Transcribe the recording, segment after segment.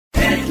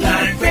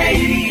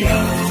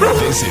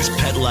This is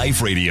Pet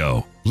Life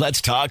Radio.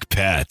 Let's talk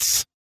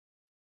pets.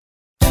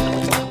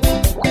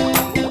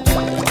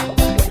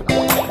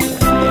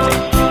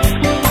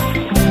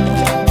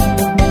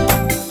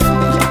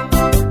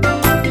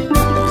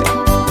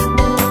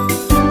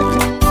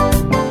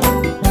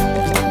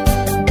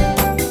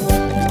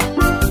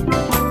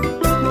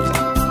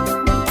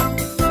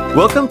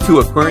 Welcome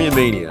to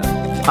Aquariumania.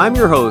 I'm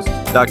your host,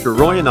 Dr.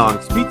 Roy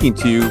Anong, speaking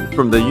to you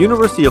from the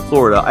University of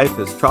Florida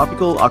IFAS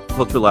Tropical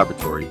Aquaculture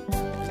Laboratory.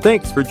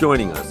 Thanks for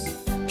joining us.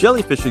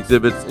 Jellyfish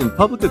exhibits in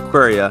public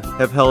aquaria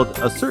have held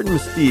a certain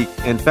mystique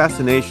and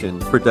fascination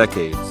for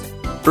decades.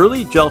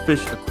 Early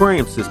jellyfish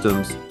aquarium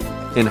systems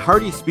and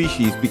hardy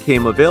species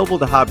became available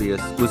to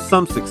hobbyists with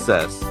some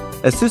success.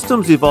 As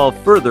systems evolved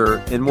further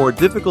and more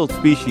difficult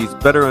species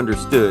better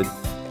understood,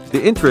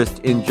 the interest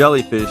in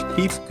jellyfish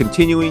keeps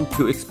continuing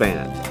to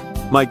expand.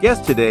 My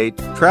guest today,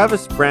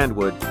 Travis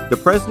Brandwood, the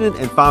president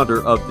and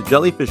founder of the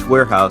Jellyfish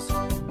Warehouse,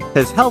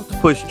 has helped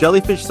push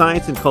jellyfish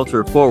science and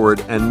culture forward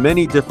on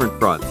many different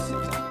fronts.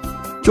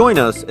 Join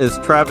us as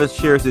Travis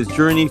shares his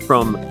journey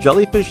from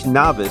jellyfish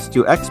novice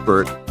to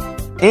expert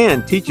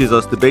and teaches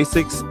us the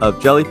basics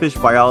of jellyfish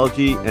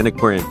biology and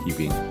aquarium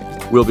keeping.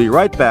 We'll be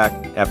right back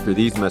after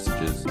these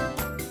messages.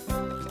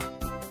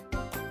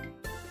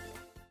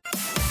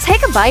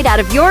 Take a bite out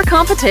of your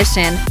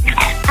competition.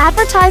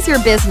 Advertise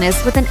your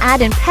business with an ad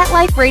in Pet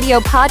Life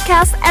Radio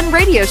podcasts and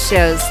radio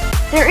shows.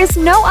 There is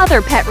no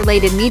other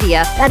pet-related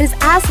media that is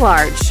as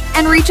large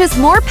and reaches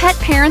more pet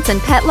parents and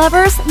pet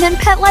lovers than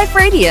Pet Life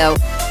Radio.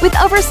 With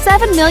over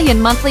 7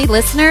 million monthly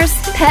listeners,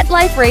 Pet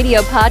Life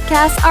Radio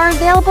podcasts are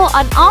available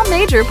on all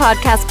major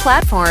podcast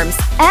platforms,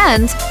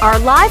 and our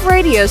live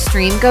radio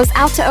stream goes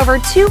out to over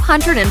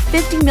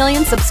 250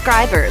 million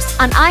subscribers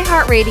on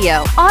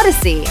iHeartRadio,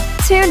 Odyssey,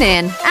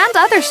 TuneIn, and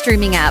other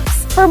streaming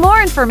apps. For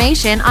more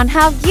information on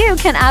how you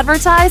can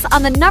advertise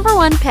on the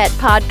 #1 pet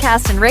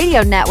podcast and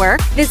radio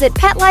network, visit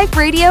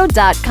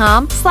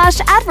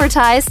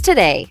PetLifeRadio.com/advertise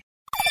today.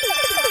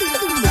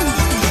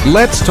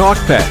 Let's Talk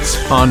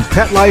Pets on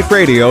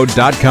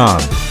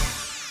PetLifeRadio.com.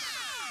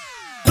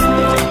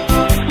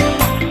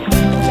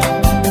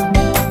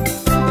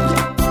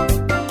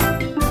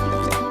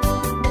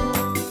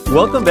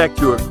 Welcome back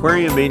to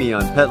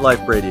Aquariumania on Pet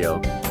Life Radio.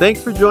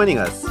 Thanks for joining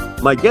us.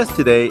 My guest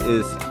today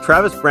is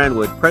Travis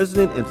Brandwood,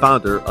 president and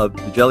founder of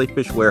the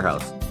Jellyfish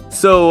Warehouse.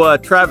 So,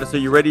 Travis, are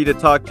you ready to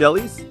talk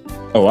jellies?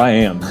 Oh, I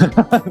am.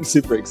 I'm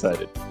super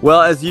excited.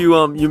 Well, as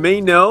you may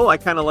know, I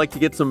kind of like to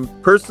get some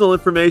personal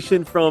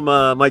information from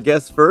my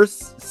guests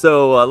first.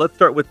 So let's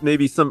start with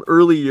maybe some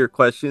earlier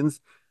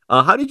questions.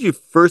 How did you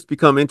first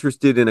become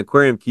interested in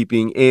aquarium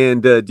keeping?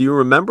 And do you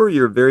remember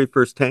your very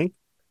first tank?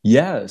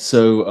 Yeah,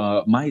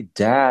 so my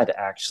dad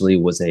actually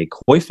was a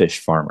koi fish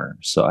farmer.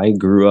 So I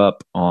grew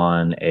up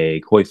on a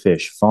koi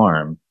fish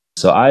farm.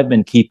 So I've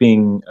been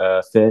keeping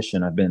fish,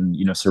 and I've been,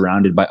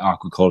 surrounded by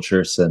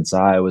aquaculture since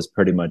I was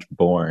pretty much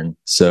born.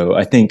 So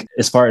I think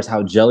as far as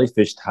how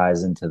jellyfish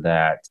ties into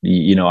that,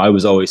 I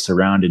was always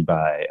surrounded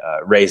by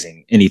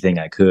raising anything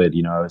I could.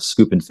 I was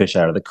scooping fish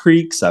out of the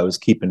creeks. I was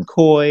keeping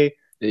koi.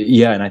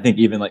 Yeah, and I think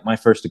even like my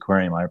first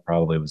aquarium, I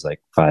probably was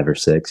like 5 or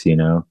 6,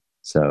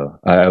 So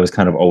I was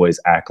kind of always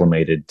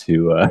acclimated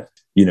to,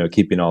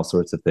 keeping all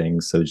sorts of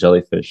things. So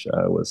jellyfish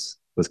was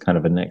kind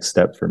of a next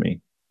step for me.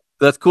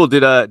 That's cool.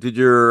 Did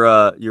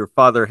your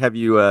father have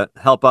you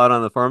help out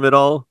on the farm at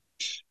all?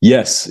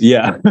 Yes.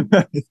 Yeah.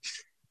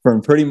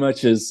 From pretty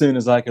much as soon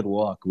as I could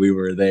walk, we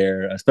were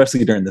there,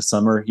 especially during the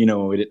summer,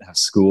 when we didn't have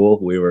school,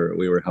 we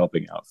were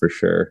helping out for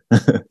sure.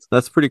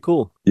 That's pretty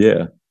cool.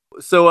 Yeah.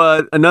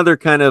 So another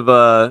kind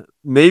of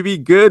maybe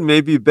good,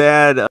 maybe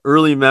bad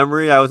early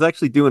memory. I was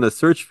actually doing a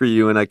search for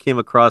you, and I came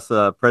across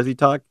a Prezi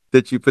Talk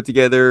that you put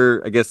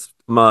together, I guess,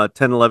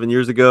 10, 11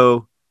 years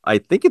ago. I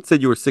think it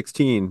said you were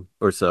 16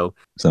 or so.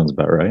 Sounds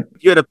about right.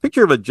 You had a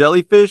picture of a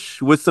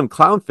jellyfish with some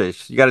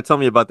clownfish. You got to tell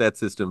me about that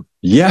system.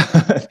 Yeah.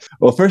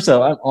 Well, first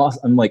of all,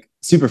 I'm like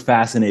super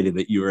fascinated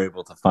that you were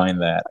able to find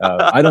that.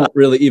 I don't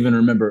really even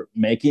remember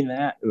making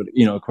that.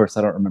 Of course,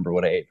 I don't remember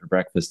what I ate for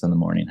breakfast in the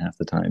morning half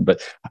the time.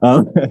 But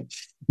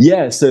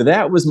yeah, so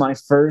that was my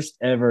first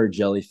ever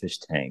jellyfish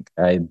tank.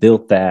 I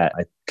built that.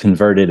 I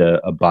converted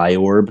a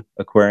biorb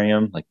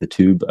aquarium, like the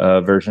tube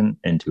version,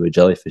 into a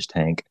jellyfish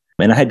tank.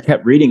 And I had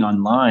kept reading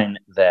online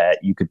that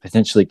you could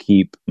potentially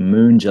keep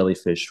moon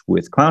jellyfish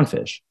with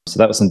clownfish. So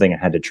that was something I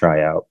had to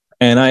try out.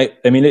 And I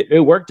mean,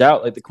 it worked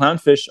out. Like the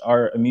clownfish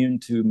are immune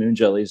to moon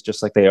jellies,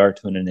 just like they are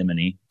to an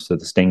anemone. So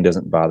the sting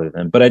doesn't bother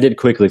them. But I did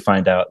quickly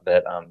find out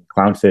that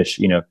clownfish,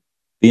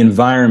 the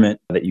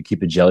environment that you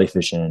keep a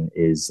jellyfish in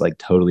is like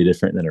totally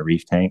different than a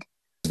reef tank.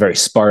 It's very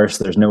sparse.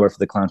 There's nowhere for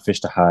the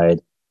clownfish to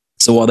hide.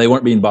 So while they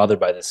weren't being bothered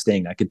by the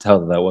sting, I could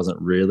tell that wasn't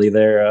really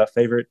their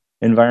favorite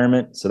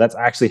environment. So that's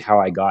actually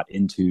how I got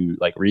into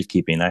like reef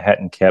keeping. I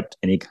hadn't kept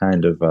any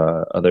kind of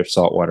other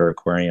saltwater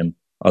aquarium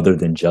other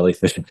than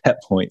jellyfish at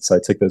that point. So I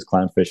took those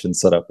clownfish and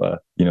set up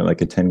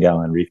like a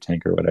 10-gallon reef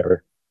tank or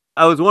whatever.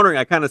 I was wondering,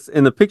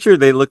 in the picture,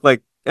 they looked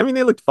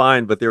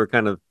fine, but they were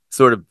kind of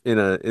sort of in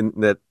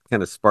that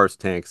kind of sparse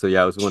tank. So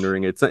yeah, I was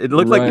wondering. It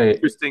looked like an Right.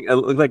 interesting. It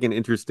looked like an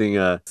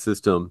interesting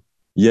system.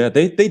 Yeah,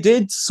 they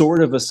did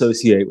sort of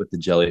associate with the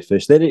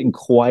jellyfish. They didn't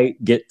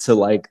quite get to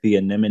like the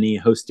anemone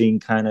hosting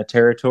kind of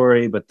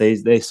territory, but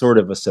they sort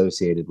of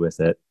associated with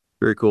it.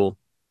 Very cool.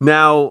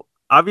 Now,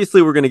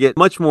 obviously, we're going to get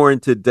much more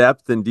into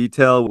depth and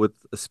detail with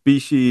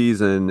species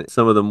and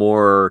some of the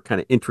more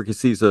kind of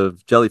intricacies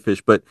of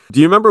jellyfish. But do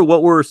you remember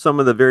what were some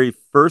of the very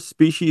first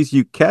species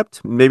you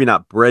kept? Maybe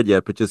not bred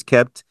yet, but just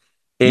kept,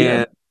 Yeah.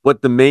 and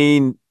what the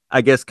main,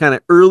 I guess, kind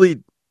of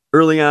early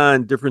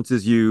on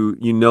differences you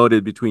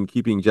noted between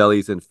keeping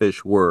jellies and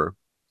fish were.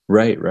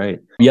 Right, right.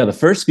 Yeah, the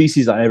first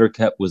species I ever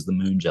kept was the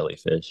moon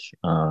jellyfish,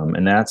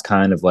 and that's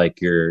kind of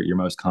like your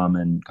most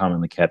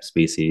commonly kept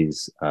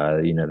species.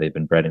 They've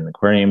been bred in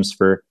aquariums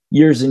for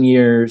years and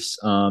years.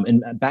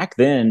 And back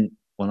then,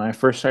 when I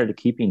first started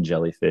keeping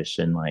jellyfish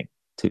in like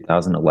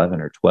 2011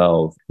 or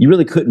 12, you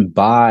really couldn't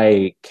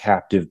buy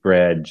captive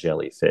bred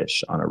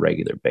jellyfish on a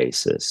regular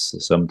basis. So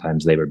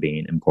sometimes they were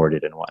being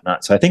imported and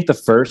whatnot. So I think the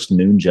first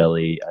moon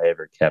jelly I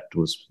ever kept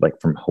was like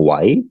from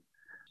Hawaii.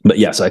 But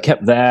yeah, so I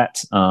kept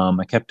that.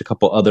 I kept a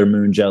couple other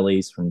moon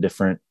jellies from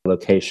different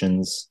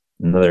locations.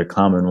 Another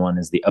common one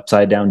is the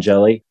upside down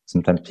jelly.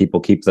 Sometimes people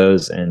keep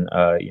those in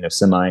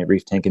semi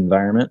reef tank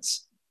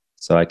environments.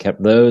 So I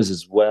kept those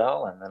as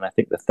well. And then I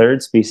think the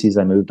third species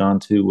I moved on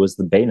to was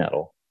the bay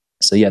nettle.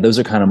 So yeah, those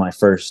are kind of my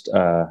first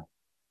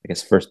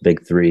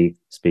big three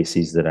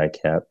species that I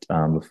kept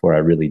before I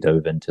really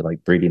dove into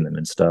like breeding them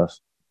and stuff.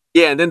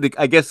 Yeah, and then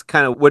I guess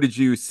kind of what did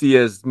you see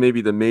as maybe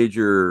the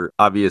major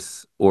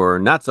obvious or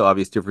not so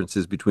obvious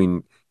differences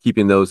between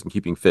keeping those and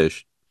keeping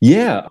fish?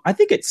 Yeah, I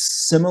think it's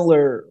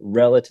similar,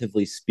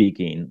 relatively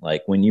speaking.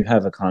 Like when you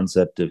have a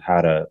concept of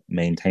how to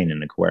maintain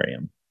an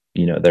aquarium,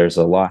 there's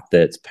a lot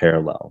that's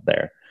parallel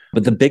there.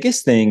 But the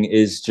biggest thing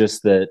is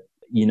just that,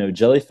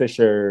 jellyfish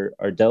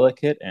are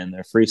delicate and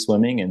they're free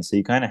swimming. And so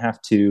you kind of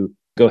have to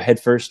go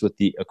headfirst with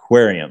the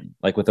aquarium.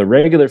 Like with a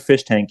regular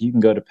fish tank, you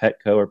can go to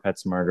Petco or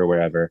PetSmart or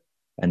wherever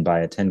and buy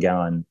a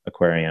 10-gallon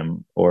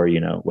aquarium or,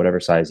 whatever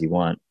size you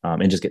want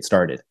and just get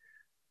started.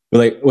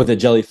 Like with a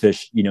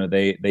jellyfish,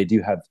 they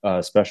do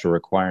have special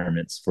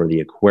requirements for the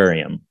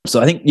aquarium.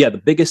 So I think, yeah, the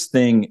biggest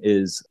thing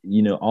is,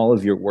 all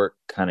of your work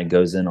kind of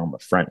goes in on the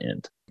front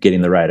end,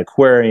 getting the right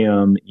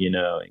aquarium,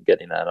 and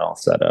getting that all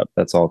set up.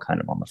 That's all kind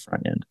of on the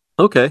front end.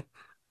 Okay.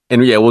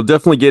 And yeah, we'll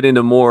definitely get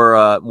into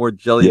more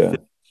jellyfish Yeah.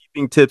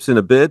 keeping tips in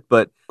a bit,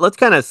 but let's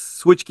kind of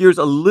switch gears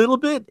a little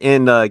bit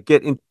and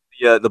get into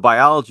the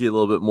biology a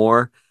little bit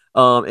more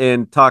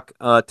and talk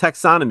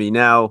taxonomy.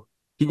 Now,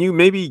 can you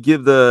maybe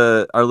give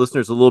our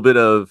listeners a little bit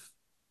of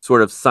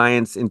sort of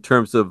science in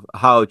terms of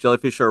how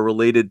jellyfish are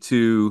related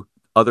to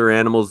other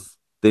animals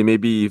they may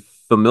be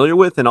familiar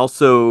with, and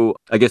also,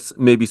 I guess,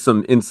 maybe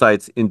some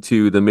insights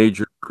into the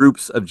major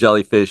groups of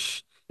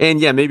jellyfish? And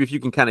yeah, maybe if you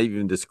can kind of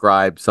even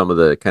describe some of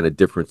the kind of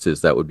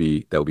differences, that would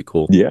be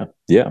cool. Yeah,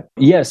 yeah,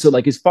 yeah. So,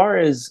 like, as far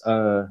as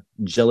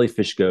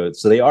jellyfish goes,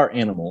 so they are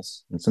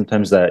animals, and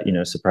sometimes that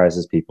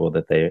surprises people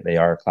that they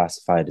are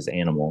classified as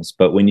animals.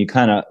 But when you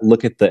kind of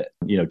look at the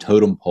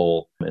totem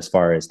pole as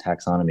far as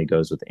taxonomy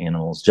goes with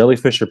animals,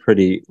 jellyfish are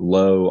pretty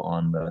low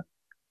on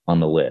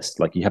the list.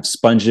 Like you have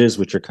sponges,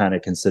 which are kind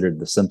of considered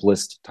the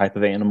simplest type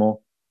of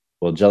animal.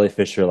 Well,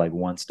 jellyfish are like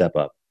one step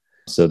up.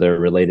 So they're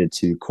related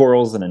to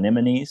corals and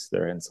anemones.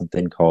 They're in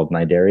something called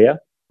Cnidaria.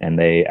 And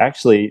they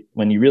actually,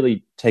 when you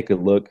really take a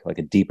look, like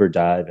a deeper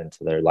dive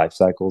into their life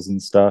cycles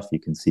and stuff, you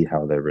can see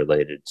how they're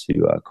related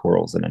to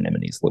corals and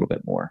anemones a little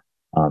bit more.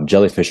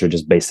 Jellyfish are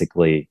just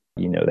basically,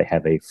 they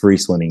have a free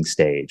swimming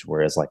stage,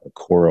 whereas like a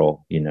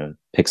coral,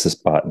 picks a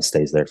spot and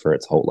stays there for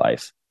its whole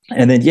life.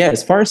 And then, yeah,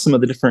 as far as some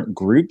of the different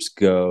groups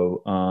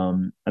go,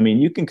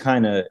 you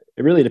can it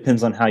really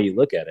depends on how you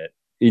look at it,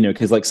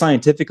 because like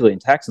scientifically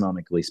and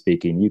taxonomically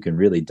speaking, you can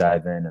really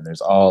dive in and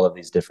there's all of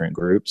these different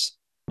groups.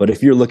 But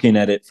if you're looking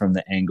at it from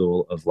the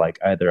angle of like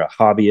either a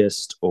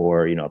hobbyist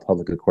or, a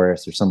public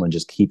aquarist or someone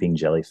just keeping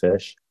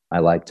jellyfish, I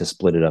like to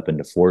split it up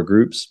into 4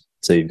 groups.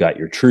 So you've got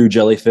your true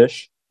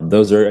jellyfish.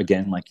 Those are,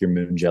 again, like your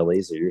moon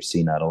jellies or your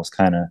sea nettles,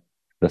 kind of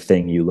the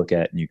thing you look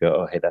at and you go,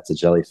 oh, hey, that's a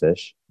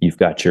jellyfish. You've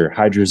got your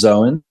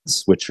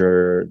hydrozoans, which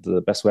are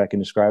the best way I can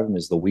describe them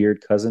is the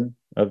weird cousin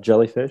of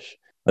jellyfish.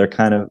 They're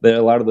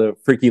a lot of the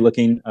freaky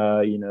looking,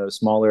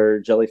 smaller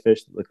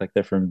jellyfish that look like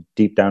they're from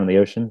deep down in the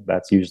ocean.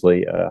 That's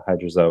usually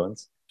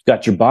hydrozoans. You've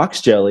got your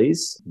box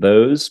jellies.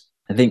 Those,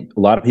 I think a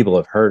lot of people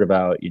have heard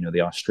about,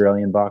 the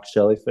Australian box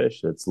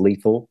jellyfish. It's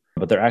lethal,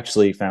 but they're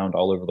actually found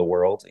all over the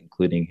world,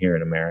 including here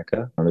in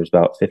America. There's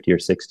about 50 or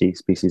 60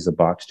 species of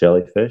box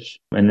jellyfish.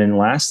 And then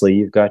lastly,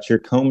 you've got your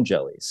comb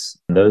jellies.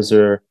 Those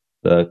are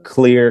the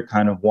clear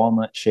kind of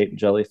walnut shaped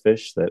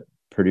jellyfish that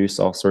produce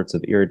all sorts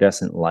of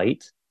iridescent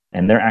light.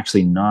 And they're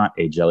actually not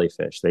a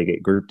jellyfish. They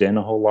get grouped in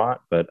a whole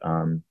lot, but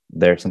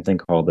they're something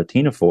called the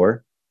ctenophore.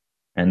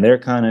 And they're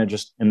kind of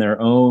just in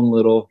their own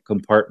little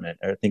compartment.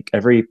 I think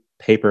every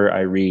paper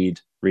I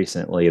read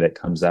recently that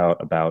comes out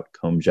about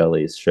comb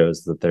jellies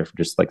shows that they're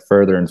just like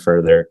further and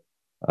further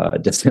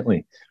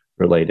distantly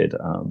related.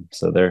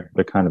 So they're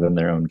kind of in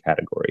their own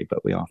category,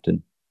 but we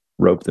often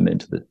rope them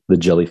into the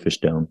jellyfish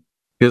dome.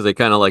 Because they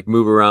kind of like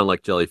move around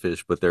like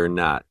jellyfish, but they're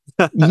not.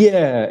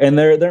 Yeah, and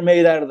they're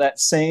made out of that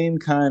same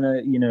kind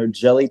of,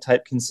 jelly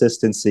type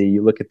consistency.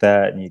 You look at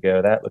that and you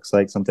go, that looks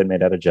like something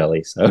made out of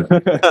jelly. So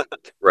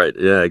Right.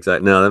 Yeah,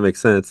 exactly. No, that makes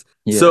sense.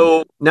 yeah.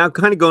 So now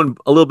kind of going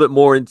a little bit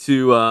more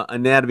into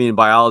anatomy and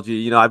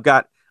biology, I've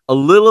got a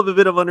little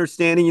bit of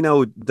understanding, a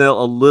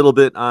little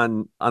bit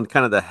on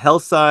kind of the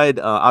health side.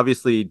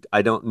 Obviously,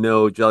 I don't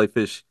know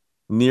jellyfish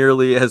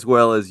nearly as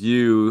well as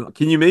you.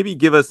 Can you maybe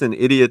give us an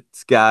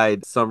idiot's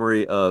guide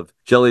summary of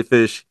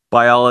jellyfish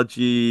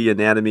biology,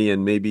 anatomy,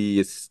 and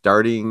maybe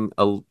starting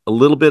a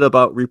little bit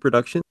about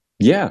reproduction?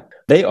 Yeah,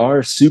 they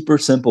are super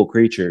simple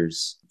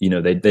creatures.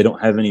 They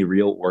don't have any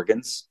real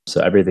organs.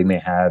 So everything they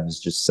have is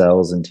just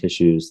cells and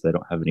tissues. They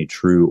don't have any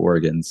true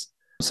organs.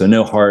 So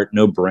no heart,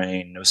 no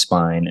brain, no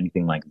spine,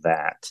 anything like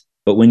that.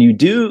 But when you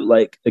do,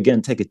 like,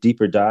 again, take a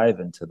deeper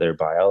dive into their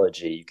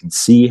biology, you can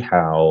see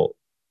how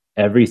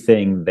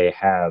everything they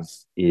have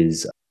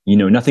is,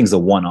 nothing's a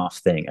one-off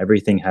thing.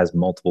 Everything has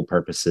multiple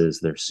purposes.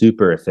 They're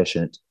super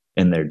efficient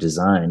in their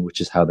design,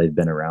 which is how they've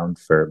been around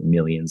for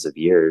millions of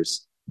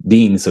years.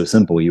 Being so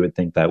simple, you would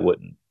think that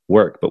wouldn't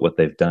work, but what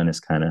they've done is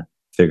kind of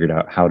figured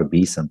out how to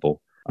be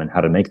simple and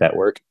how to make that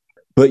work.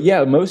 But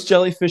yeah, most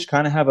jellyfish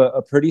kind of have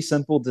a pretty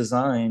simple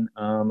design.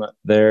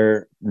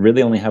 They're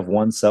really only have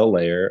one cell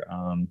layer.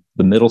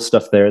 The middle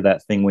stuff there,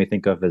 that thing we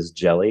think of as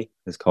jelly,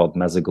 is called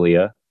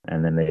mesoglia.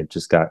 And then they've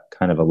just got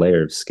kind of a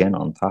layer of skin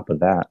on top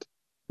of that.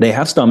 They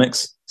have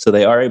stomachs, so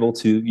they are able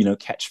to,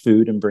 catch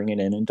food and bring it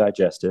in and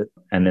digest it.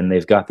 And then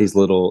they've got these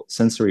little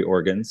sensory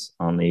organs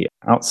on the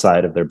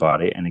outside of their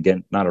body. And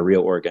again, not a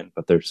real organ,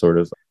 but they're sort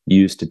of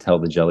used to tell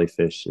the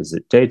jellyfish, is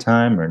it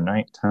daytime or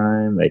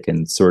nighttime? They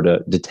can sort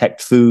of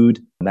detect food,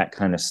 that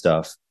kind of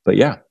stuff. But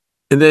yeah.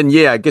 And then,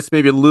 I guess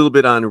maybe a little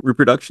bit on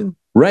reproduction.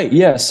 Right.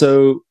 Yeah.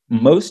 So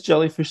most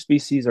jellyfish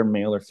species are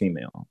male or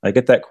female. I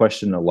get that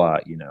question a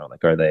lot,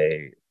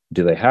 like,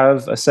 do they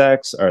have a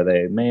sex? Are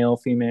they male,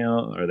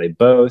 female? Are they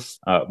both?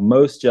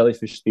 Most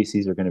jellyfish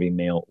species are going to be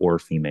male or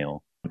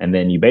female. And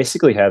then you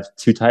basically have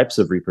two types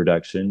of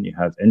reproduction. You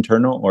have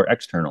internal or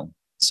external.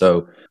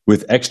 So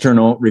with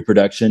external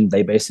reproduction,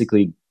 they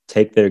basically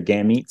take their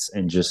gametes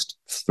and just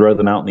throw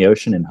them out in the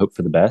ocean and hope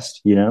for the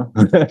best,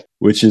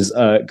 which is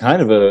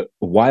kind of a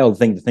wild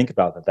thing to think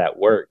about that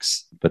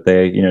works. But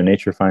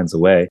nature finds a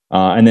way.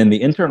 And then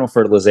the internal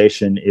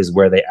fertilization is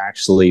where they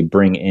actually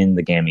bring in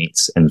the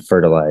gametes and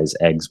fertilize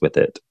eggs with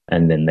it.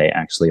 And then they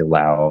actually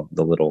allow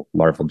the little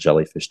larval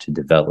jellyfish to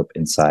develop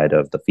inside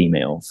of the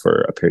female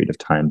for a period of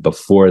time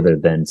before they're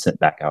then sent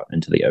back out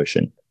into the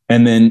ocean.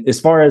 And then as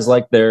far as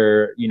like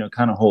their,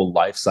 kind of whole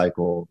life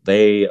cycle,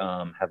 they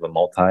have a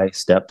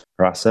multi-step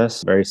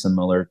process, very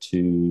similar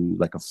to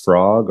like a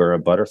frog or a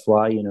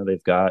butterfly.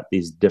 They've got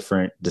these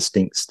different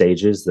distinct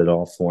stages that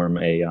all form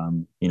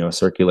a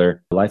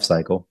circular life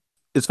cycle.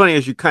 It's funny,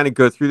 as you kind of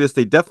go through this,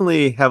 they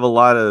definitely have a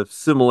lot of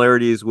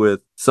similarities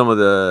with some of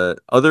the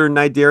other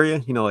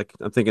Cnidaria, like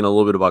I'm thinking a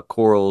little bit about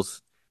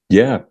corals.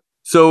 Yeah.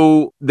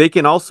 So they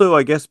can also,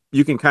 I guess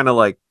you can kind of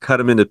like cut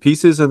them into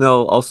pieces and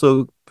they'll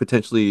also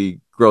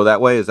potentially grow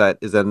that way. Is that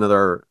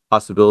another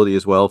possibility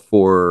as well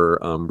for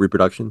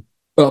reproduction?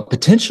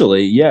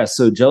 Potentially, yeah.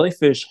 So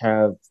jellyfish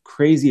have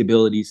crazy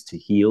abilities to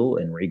heal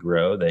and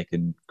regrow. They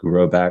can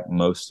grow back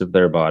most of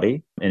their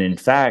body. And in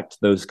fact,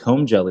 those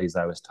comb jellies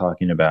I was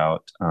talking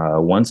about,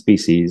 one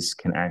species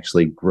can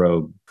actually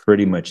grow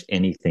pretty much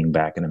anything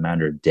back in a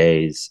matter of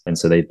days. And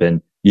so they've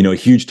been, a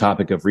huge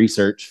topic of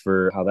research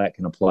for how that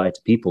can apply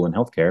to people in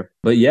healthcare.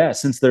 But yeah,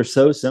 since they're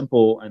so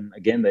simple, and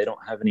again, they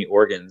don't have any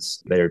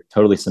organs, they're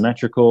totally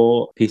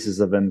symmetrical. Pieces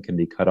of them can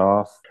be cut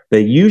off.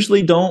 They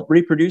usually don't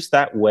reproduce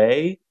that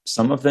way.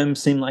 Some of them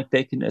seem like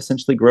they can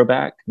essentially grow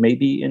back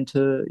maybe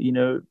into,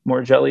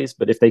 more jellies.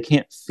 But if they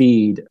can't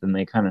feed, then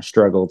they kind of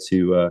struggle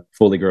to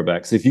fully grow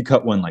back. So if you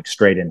cut one like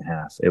straight in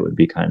half, it would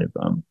be kind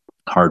of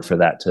hard for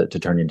that to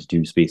turn into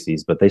two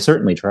species. But they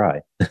certainly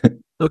try.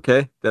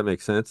 Okay, that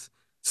makes sense.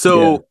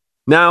 So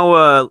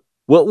now,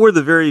 what were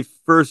the very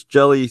first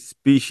jelly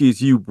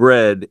species you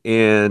bred?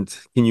 And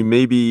can you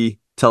maybe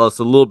tell us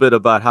a little bit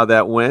about how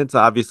that went?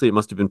 Obviously, it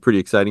must have been pretty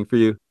exciting for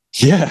you.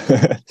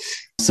 Yeah.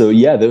 So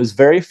yeah, those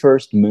very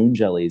first moon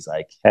jellies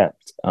I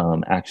kept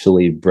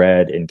actually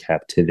bred in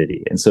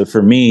captivity. And so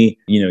for me,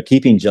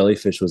 keeping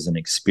jellyfish was an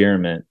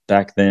experiment.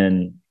 Back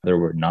then, there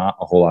were not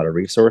a whole lot of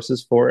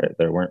resources for it.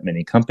 There weren't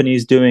many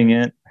companies doing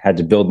it. I had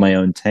to build my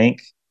own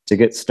tank to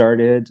get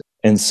started.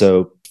 And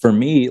so for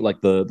me,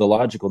 like the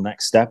logical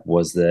next step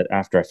was that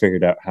after I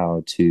figured out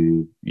how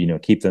to,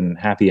 keep them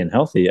happy and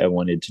healthy, I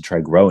wanted to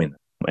try growing them.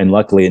 And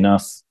luckily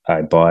enough,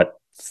 I bought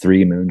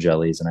 3 moon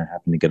jellies and I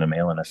happened to get a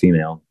male and a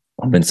female.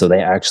 And so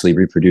they actually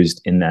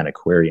reproduced in that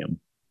aquarium.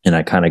 And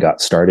I kind of got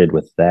started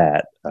with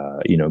that,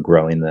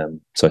 growing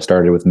them. So I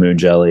started with moon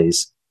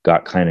jellies,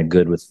 got kind of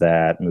good with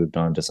that, moved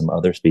on to some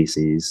other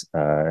species.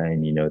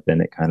 And then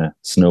it kind of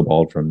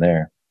snowballed from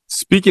there.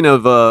 Speaking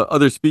of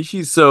other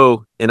species,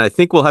 and I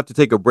think we'll have to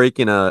take a break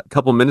in a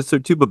couple minutes or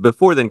two, but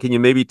before then, can you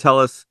maybe tell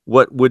us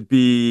what would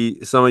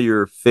be some of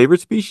your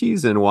favorite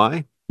species and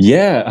why?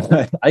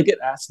 Yeah, I get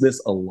asked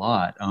this a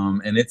lot,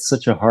 and it's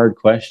such a hard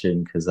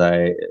question because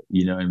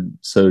I'm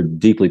so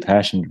deeply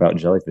passionate about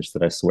jellyfish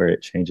that I swear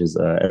it changes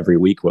every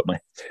week what my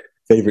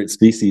favorite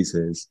species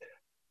is.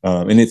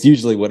 And it's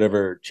usually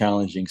whatever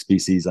challenging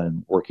species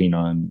I'm working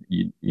on,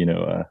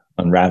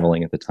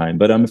 unraveling at the time.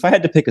 But if I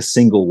had to pick a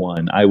single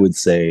one, I would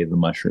say the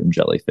mushroom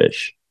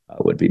jellyfish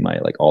would be my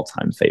like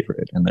all-time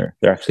favorite, and they're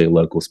actually a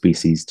local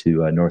species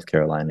to North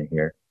Carolina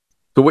here.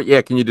 So what?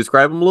 Yeah, can you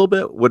describe them a little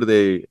bit? What do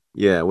they?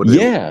 Yeah, what do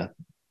they? Yeah,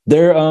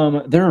 they're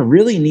a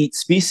really neat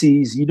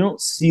species. You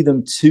don't see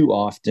them too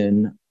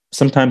often.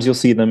 Sometimes you'll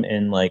see them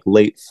in like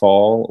late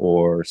fall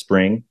or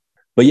spring.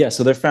 But yeah,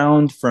 so they're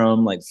found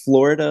from like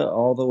Florida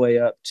all the way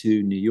up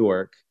to New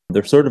York.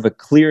 They're sort of a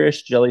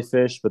clearish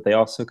jellyfish, but they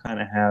also kind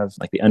of have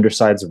like the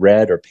underside's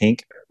red or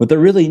pink. But they're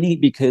really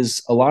neat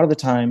because a lot of the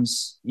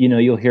times,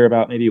 you'll hear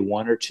about maybe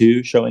one or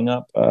two showing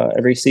up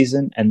every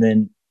season. And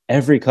then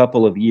every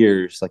couple of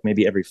years, like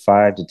maybe every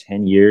 5 to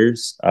 10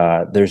 years,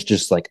 there's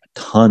just like a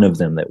ton of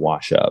them that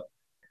wash up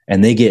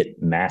and they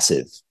get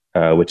massive.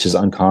 Which is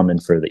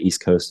uncommon for the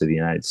East Coast of the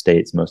United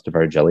States. Most of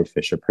our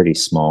jellyfish are pretty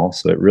small,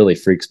 so it really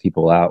freaks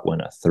people out when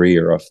a 3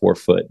 or 4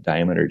 foot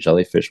diameter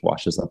jellyfish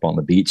washes up on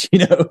the beach,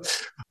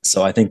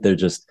 So I think they're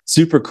just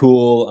super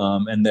cool,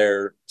 and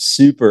they're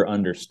super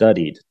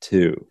understudied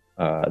too.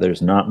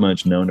 There's not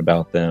much known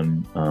about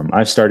them.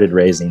 I've started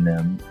raising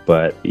them,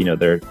 but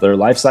their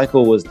life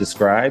cycle was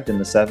described in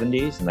the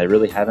 70s, and they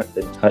really haven't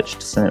been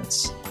touched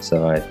since.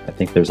 So I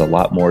think there's a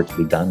lot more to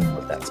be done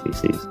with that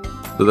species.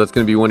 So that's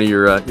going to be one of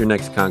your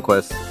next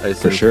conquests, I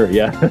assume. For sure,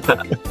 yeah.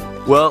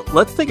 Well,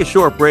 let's take a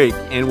short break,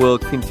 and we'll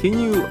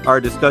continue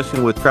our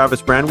discussion with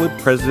Travis Brandwood,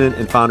 president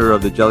and founder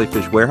of the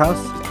Jellyfish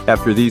Warehouse,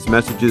 after these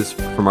messages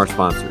from our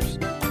sponsors.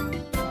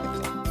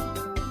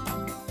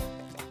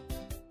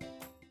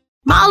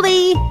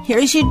 Molly,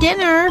 here's your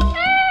dinner.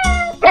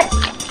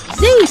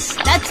 Zeus,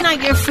 that's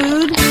not your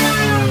food.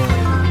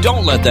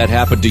 Don't let that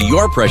happen to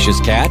your precious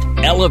cat.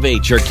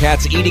 Elevate your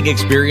cat's eating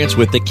experience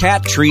with the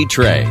Cat Tree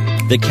Tray.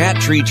 The Cat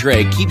Tree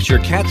Tray keeps your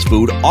cat's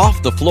food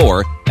off the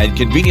floor and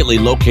conveniently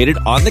located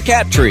on the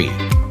cat tree.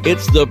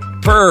 It's the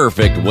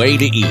perfect way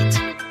to eat.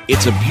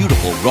 It's a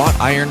beautiful wrought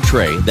iron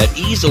tray that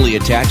easily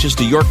attaches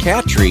to your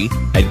cat tree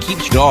and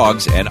keeps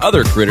dogs and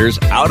other critters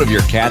out of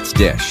your cat's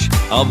dish.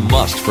 A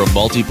must for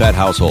multi-pet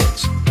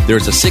households.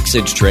 There's a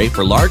 6-inch tray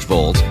for large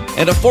bowls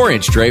and a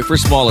 4-inch tray for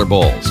smaller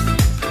bowls.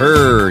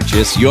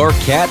 Purchase your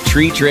Cat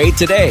Tree Tray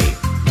today.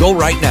 Go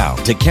right now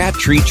to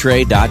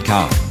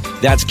cattreetray.com.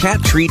 That's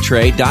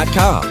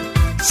cattreetray.com.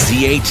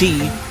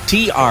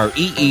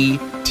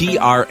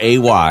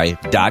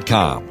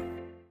 cattreetray.com.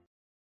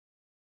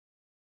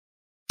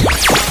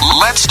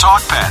 Let's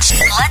talk pets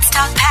Let's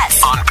talk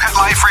pets on Pet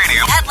Life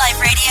Radio. Pet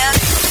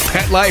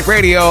Life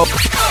Radio.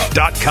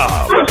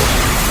 PetLifeRadio.com.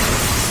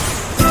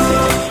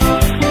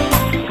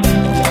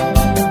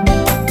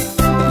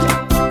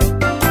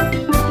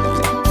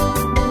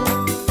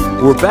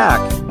 We're back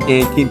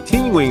and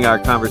continuing our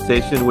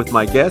conversation with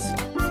my guest,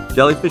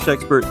 jellyfish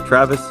expert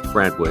Travis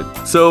Brandwood.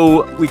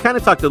 So we kind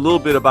of talked a little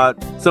bit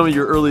about some of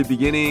your early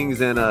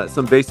beginnings and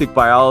some basic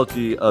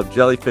biology of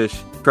jellyfish.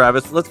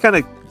 Travis, let's kind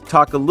of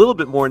talk a little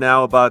bit more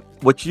now about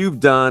what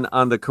you've done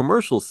on the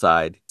commercial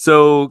side.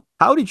 So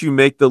how did you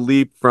make the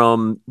leap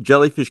from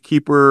jellyfish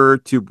keeper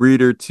to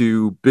breeder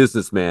to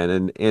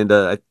businessman? And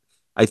I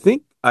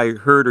think I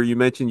heard, or you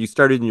mentioned you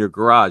started in your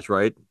garage,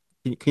 right?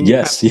 Can you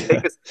Yes,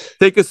 yeah.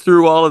 take us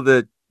through all of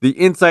the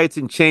insights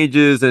and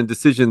changes and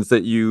decisions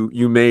that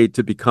you made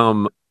to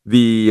become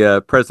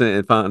the president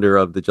and founder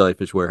of the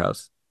Jellyfish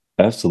Warehouse?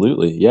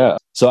 Absolutely. Yeah.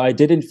 So I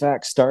did, in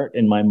fact, start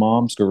in my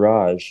mom's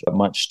garage,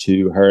 much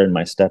to her and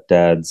my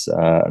stepdad's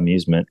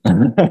amusement.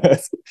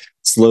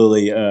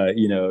 Slowly,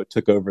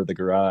 took over the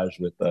garage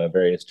with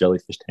various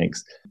jellyfish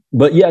tanks.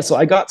 But yeah, so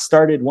I got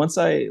started once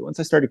I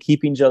started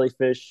keeping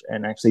jellyfish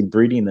and actually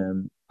breeding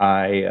them.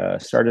 I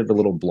started a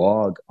little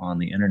blog on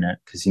the internet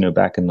because,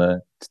 back in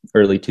the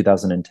early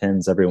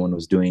 2010s, everyone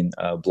was doing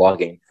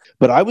blogging.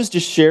 But I was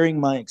just sharing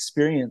my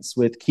experience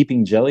with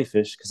keeping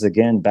jellyfish because,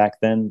 again,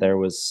 back then there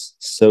was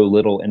so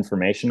little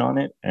information on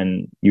it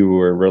and you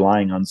were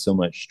relying on so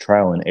much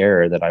trial and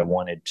error that I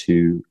wanted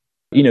to,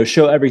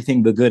 show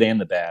everything, the good and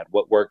the bad,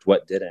 what worked,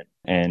 what didn't.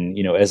 And,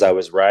 as I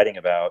was writing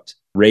about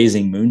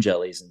raising moon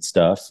jellies and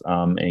stuff,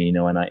 and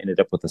I ended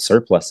up with a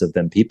surplus of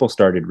them, people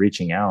started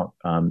reaching out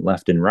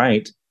left and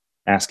right,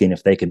 asking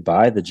if they could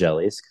buy the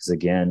jellies. Because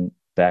again,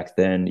 back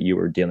then you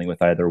were dealing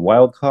with either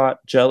wild caught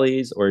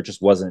jellies or it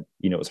just wasn't,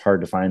 it was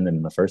hard to find them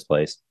in the first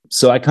place.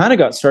 So I kind of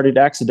got started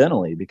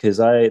accidentally because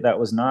that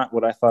was not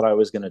what I thought I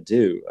was going to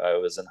do. I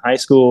was in high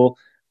school.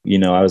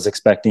 I was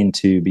expecting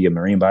to be a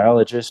marine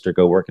biologist or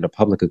go work at a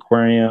public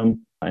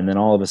aquarium. And then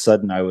all of a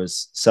sudden I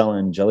was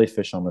selling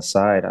jellyfish on the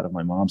side out of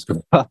my mom's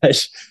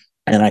garage.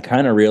 And I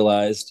kind of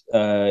realized,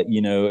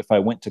 if I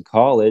went to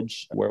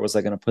college, where was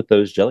I going to put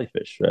those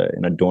jellyfish?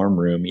 In a dorm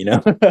room,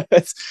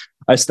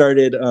 I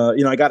started,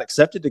 I got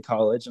accepted to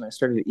college and I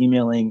started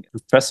emailing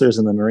professors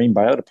in the marine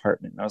bio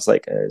department. And I was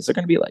like, is there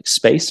going to be like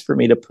space for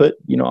me to put,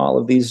 all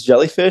of these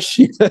jellyfish?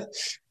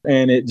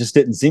 And it just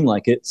didn't seem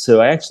like it. So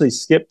I actually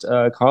skipped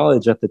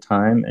college at the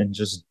time and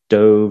just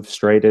dove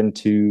straight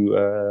into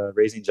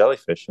raising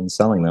jellyfish and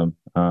selling them.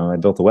 I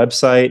built a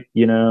website,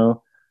 and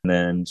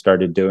then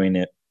started doing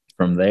it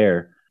from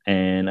there.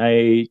 And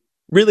I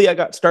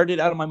got started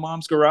out of my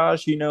mom's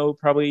garage,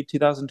 probably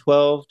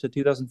 2012 to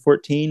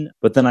 2014.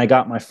 But then I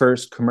got my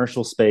first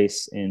commercial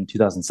space in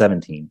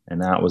 2017.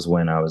 And that was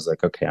when I was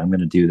like, okay, I'm going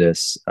to do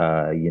this,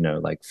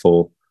 like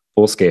full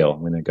scale.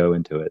 I'm going to go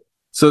into it.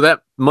 So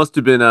that must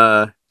have been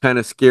kind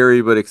of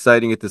scary, but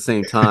exciting at the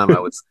same time.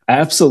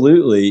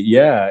 Absolutely.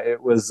 Yeah,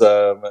 it was,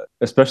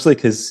 especially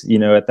because,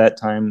 at that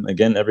time,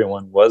 again,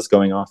 everyone was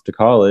going off to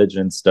college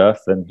and stuff.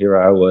 And here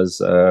I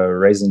was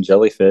raising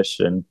jellyfish.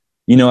 And,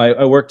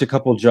 I worked a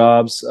couple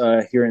jobs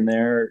here and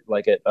there,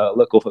 like at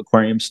local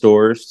aquarium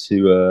stores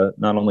to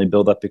not only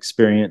build up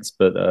experience,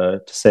 but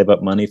to save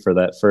up money for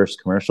that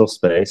first commercial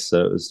space.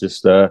 So it was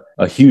just a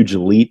huge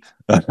leap,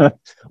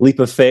 leap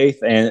of faith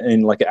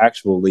and like an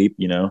actual leap,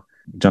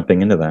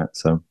 jumping into that.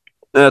 So.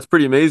 That's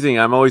pretty amazing.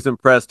 I'm always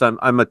impressed.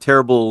 I'm a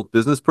terrible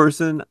business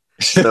person.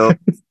 So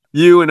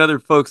you and other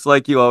folks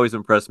like you always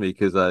impress me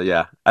because,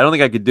 I don't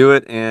think I could do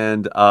it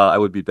and I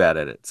would be bad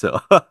at it.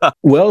 So,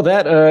 well,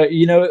 I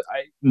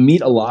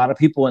meet a lot of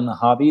people in the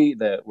hobby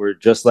that were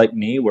just like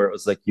me, where it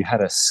was like you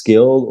had a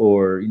skill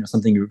or,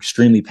 something you're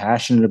extremely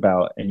passionate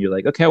about. And you're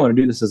like, okay, I want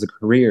to do this as a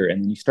career.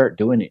 And then you start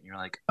doing it and you're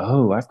like,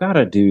 oh, I've got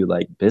to do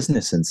like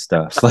business and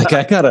stuff. Like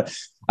I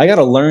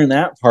gotta learn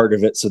that part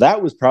of it. So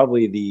that was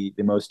probably the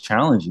most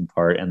challenging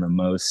part and the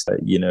most,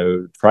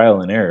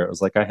 trial and error. It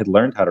was like I had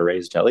learned how to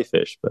raise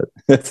jellyfish, but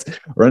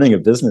running a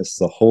business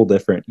is a whole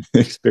different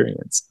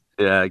experience.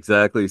 Yeah,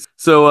 exactly.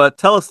 So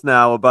tell us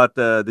now about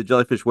the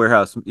Jellyfish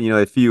Warehouse.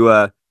 If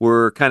you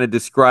were kind of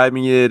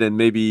describing it and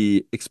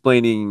maybe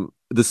explaining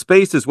the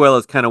space as well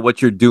as kind of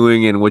what you're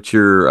doing and what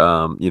your,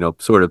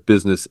 sort of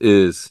business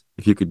is,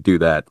 if you could do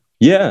that.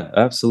 Yeah,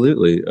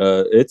 absolutely.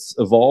 It's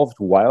evolved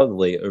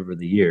wildly over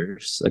the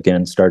years.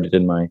 Again, started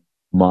in my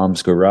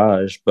mom's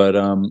garage, but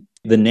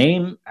the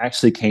name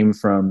actually came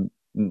from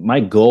my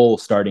goal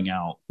starting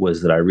out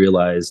was that I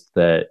realized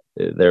that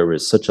there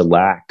was such a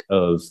lack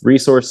of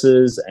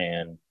resources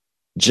and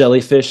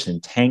jellyfish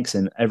and tanks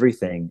and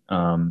everything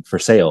for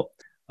sale.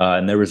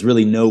 And there was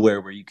really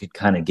nowhere where you could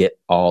kind of get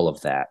all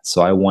of that.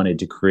 So I wanted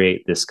to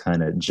create this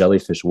kind of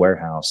jellyfish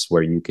warehouse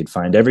where you could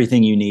find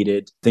everything you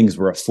needed. Things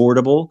were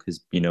affordable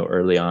because,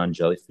 early on,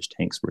 jellyfish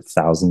tanks were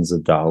thousands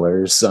of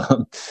dollars.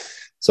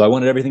 So I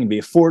wanted everything to be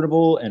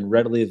affordable and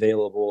readily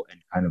available and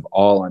kind of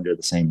all under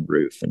the same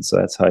roof. And so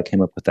that's how I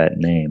came up with that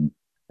name.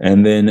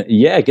 And then,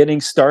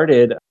 getting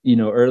started,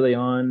 early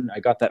on, I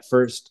got that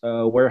first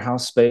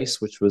warehouse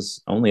space, which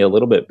was only a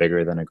little bit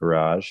bigger than a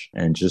garage,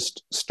 and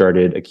just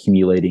started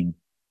accumulating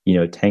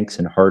tanks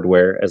and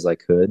hardware as I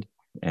could.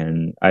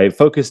 And I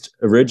focused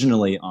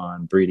originally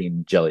on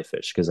breeding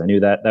jellyfish because I knew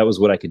that was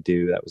what I could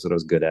do. That was what I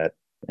was good at.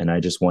 And I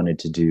just wanted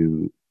to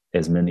do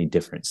as many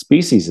different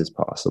species as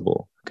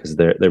possible because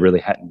there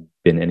really hadn't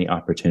been any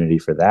opportunity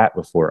for that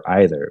before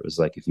either. It was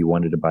like if you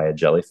wanted to buy a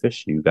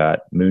jellyfish, you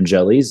got moon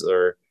jellies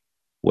or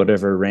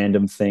whatever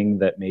random thing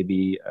that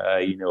maybe,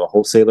 a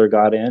wholesaler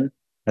got in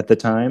at the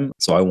time.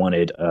 So I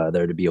wanted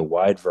there to be a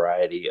wide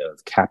variety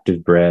of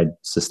captive bred,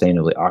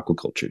 sustainably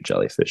aquaculture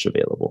jellyfish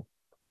available.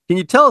 Can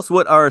you tell us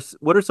what are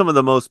some of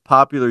the most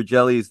popular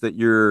jellies that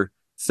you're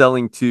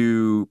selling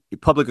to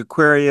public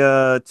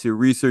aquaria, to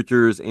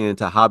researchers, and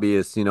to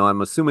hobbyists?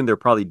 I'm assuming they're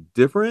probably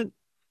different.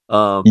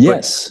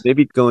 Yes.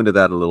 Maybe go into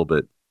that a little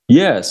bit.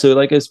 Yeah. So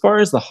like as far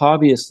as the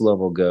hobbyist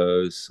level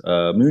goes,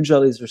 moon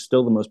jellies are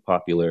still the most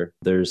popular.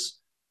 There's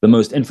the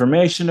most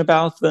information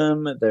about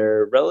them.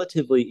 They're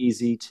relatively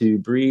easy to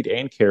breed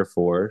and care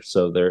for,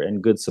 so they're in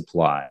good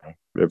supply.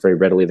 They're very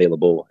readily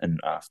available and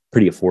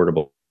pretty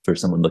affordable for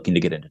someone looking to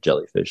get into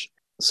jellyfish.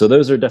 So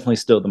those are definitely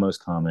still the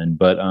most common.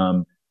 But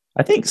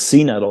I think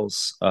sea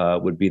nettles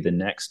would be the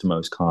next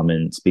most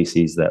common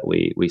species that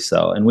we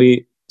sell. And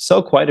we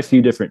sell quite a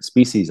few different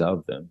species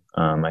of them.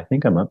 I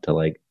think I'm up to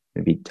like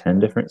maybe 10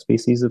 different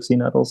species of sea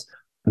nettles.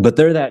 But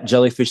they're that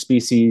jellyfish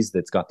species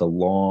that's got the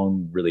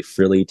long, really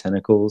frilly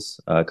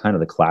tentacles, kind of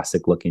the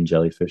classic looking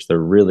jellyfish. They're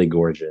really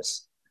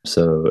gorgeous.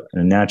 So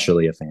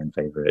naturally a fan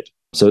favorite.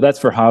 So that's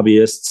for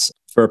hobbyists.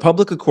 For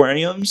public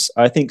aquariums,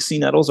 I think sea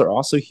nettles are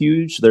also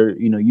huge. They're,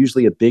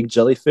 usually a big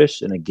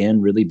jellyfish and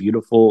again, really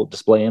beautiful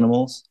display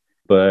animals.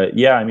 But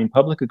yeah,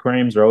 public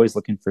aquariums are always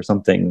looking for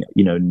something,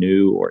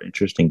 new or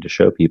interesting to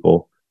show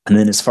people. And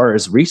then as far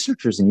as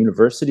researchers and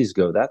universities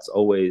go, that's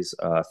always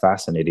a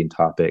fascinating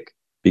topic.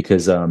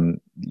 Because,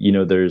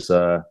 there's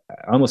I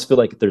almost feel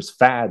like there's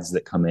fads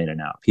that come in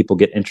and out. People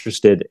get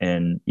interested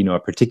in, a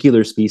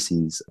particular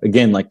species.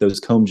 Again, like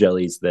those comb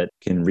jellies that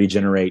can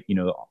regenerate,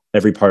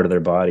 every part of their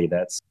body.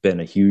 That's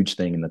been a huge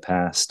thing in the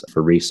past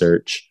for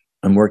research.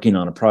 I'm working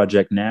on a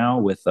project now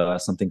with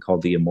something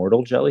called the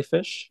immortal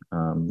jellyfish.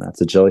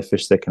 That's a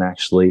jellyfish that can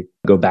actually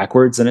go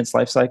backwards in its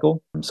life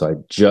cycle. So I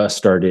just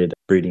started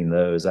breeding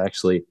those.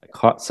 Actually, I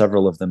caught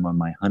several of them on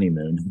my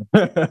honeymoon.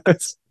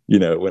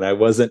 When I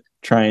wasn't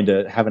trying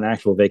to have an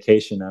actual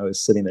vacation, I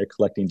was sitting there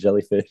collecting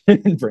jellyfish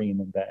and bringing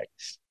them back.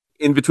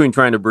 In between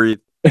trying to breathe.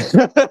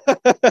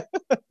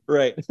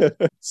 Right.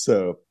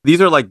 So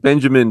these are like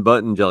Benjamin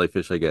Button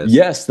jellyfish, I guess.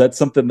 Yes, that's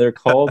something they're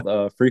called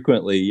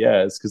frequently.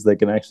 Yeah, it's because they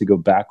can actually go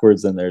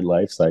backwards in their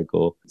life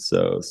cycle.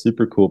 So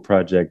super cool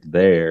project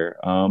there.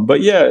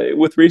 But yeah,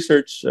 with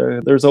research,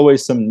 there's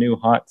always some new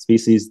hot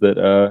species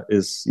that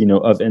is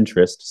of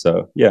interest.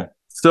 So yeah.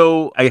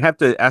 So I have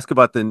to ask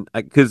about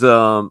because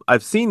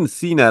I've seen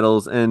sea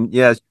nettles, and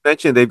yeah, as you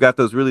mentioned, they've got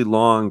those really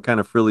long, kind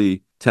of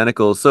frilly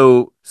tentacles.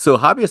 So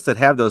hobbyists that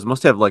have those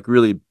must have like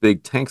really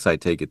big tanks, I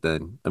take it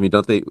then. I mean,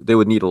 don't they? They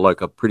would need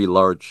like a pretty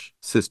large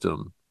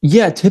system.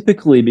 Yeah,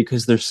 typically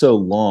because they're so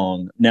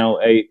long. Now,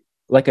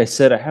 like I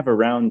said, I have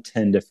around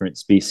 10 different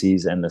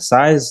species, and the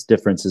size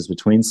differences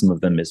between some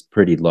of them is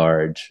pretty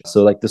large.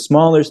 So like the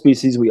smaller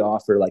species we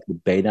offer, like the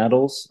bay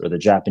nettles or the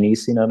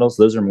Japanese sea nettles,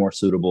 those are more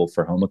suitable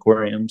for home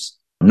aquariums.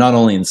 Not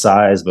only in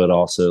size, but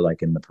also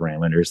like in the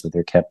parameters that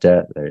they're kept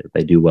at.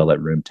 They do well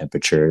at room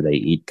temperature. They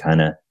eat kind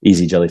of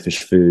easy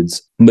jellyfish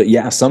foods. But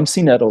yeah, some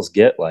sea nettles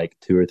get like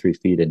 2 or 3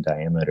 feet in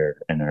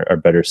diameter and are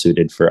better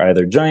suited for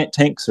either giant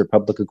tanks or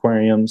public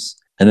aquariums.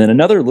 And then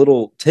another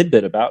little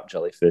tidbit about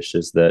jellyfish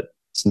is that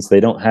since they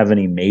don't have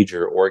any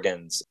major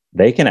organs,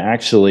 you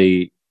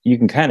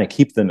can kind of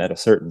keep them at a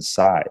certain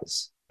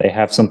size. They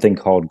have something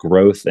called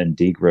growth and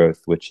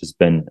degrowth, which has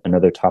been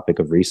another topic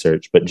of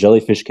research. But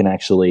jellyfish can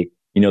actually,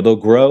 they'll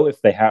grow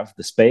if they have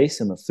the space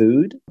and the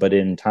food, but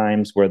in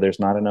times where there's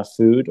not enough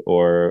food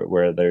or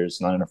where there's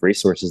not enough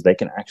resources, they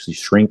can actually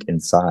shrink in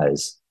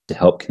size to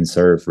help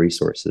conserve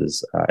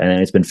resources.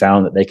 And it's been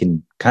found that they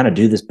can kind of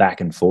do this back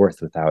and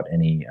forth without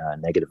any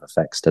negative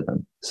effects to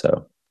them.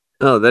 So.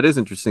 Oh, that is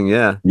interesting.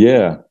 Yeah.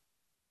 Yeah.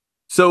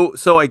 So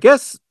I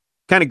guess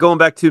kind of going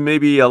back to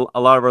maybe a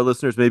lot of our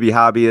listeners, maybe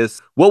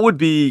hobbyists, what would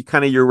be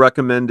kind of your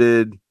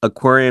recommended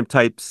aquarium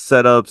type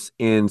setups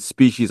and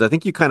species? I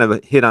think you kind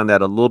of hit on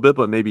that a little bit,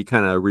 but maybe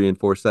kind of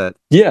reinforce that.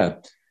 Yeah.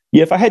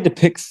 Yeah, if I had to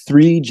pick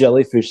 3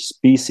 jellyfish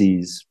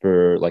species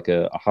for like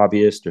a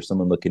hobbyist or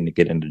someone looking to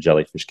get into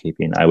jellyfish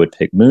keeping, I would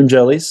pick moon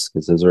jellies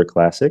because those are a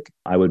classic.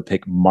 I would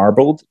pick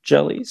marbled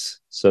jellies.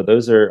 So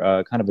those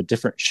are kind of a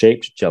different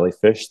shaped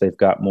jellyfish. They've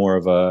got more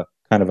of a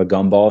kind of a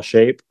gumball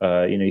shape.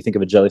 You think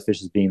of a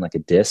jellyfish as being like a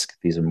disc.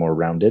 These are more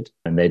rounded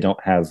and they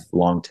don't have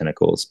long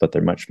tentacles, but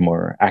they're much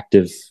more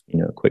active,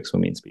 quick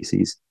swimming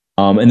species.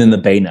 And then the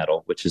bay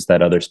nettle, which is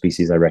that other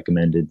species I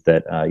recommended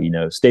that,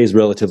 stays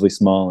relatively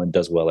small and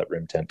does well at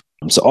room temp.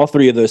 So all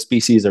 3 of those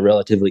species are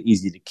relatively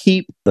easy to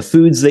keep. The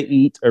foods they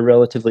eat are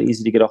relatively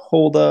easy to get a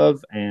hold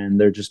of, and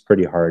they're just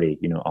pretty hardy,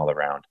 all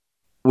around.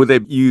 Would they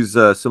use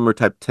similar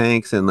type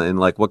tanks and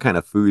like what kind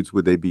of foods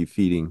would they be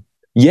feeding?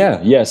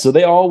 Yeah. So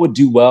they all would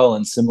do well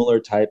in similar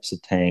types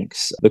of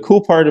tanks. The cool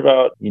part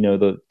about,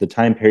 the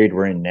time period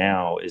we're in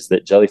now is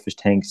that jellyfish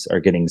tanks are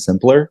getting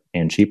simpler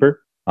and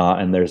cheaper.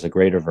 And there's a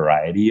greater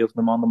variety of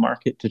them on the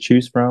market to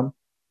choose from.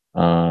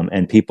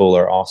 And people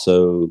are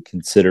also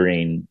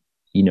considering,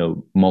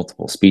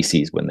 multiple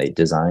species when they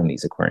design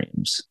these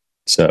aquariums.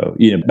 So,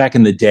 back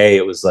in the day,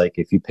 it was like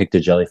if you picked a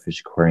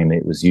jellyfish aquarium,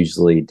 it was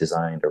usually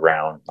designed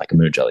around like a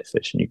moon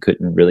jellyfish, and you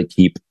couldn't really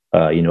keep,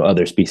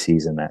 other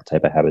species in that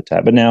type of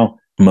habitat. But now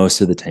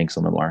most of the tanks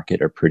on the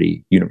market are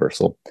pretty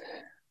universal.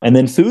 And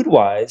then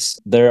food-wise,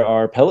 there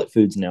are pellet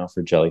foods now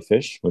for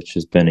jellyfish, which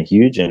has been a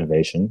huge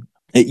innovation.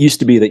 It used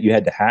to be that you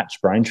had to hatch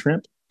brine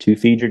shrimp to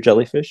feed your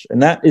jellyfish, and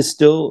that is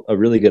still a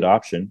really good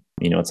option.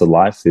 It's a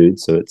live food,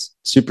 so it's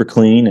super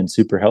clean and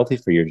super healthy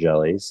for your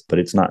jellies, but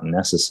it's not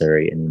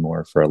necessary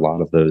anymore for a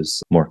lot of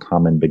those more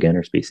common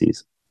beginner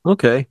species.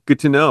 Okay, good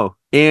to know.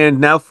 And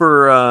now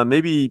for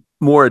maybe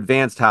more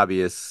advanced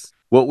hobbyists,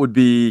 what would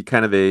be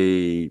kind of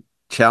a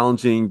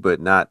challenging but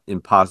not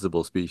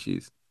impossible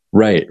species?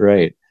 Right.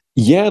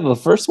 Yeah, the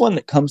first one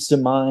that comes to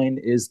mind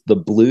is the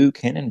blue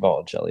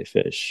cannonball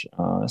jellyfish.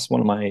 That's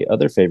one of my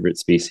other favorite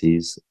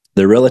species.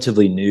 They're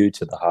relatively new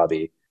to the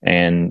hobby.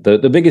 And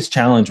the biggest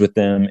challenge with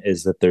them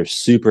is that they're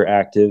super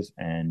active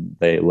and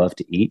they love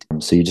to eat.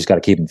 So you just got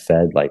to keep them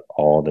fed like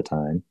all the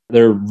time.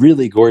 They're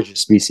really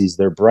gorgeous species.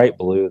 They're bright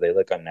blue. They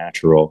look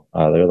unnatural.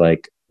 They're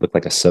look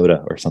like a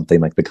soda or something,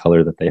 like the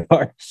color that they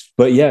are.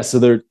 But yeah, so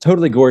they're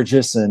totally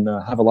gorgeous and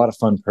have a lot of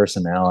fun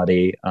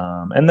personality.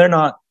 And they're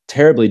not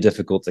terribly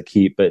difficult to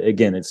keep, but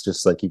again, it's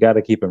just like you got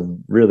to keep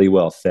them really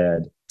well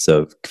fed.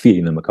 So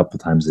feeding them a couple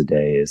times a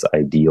day is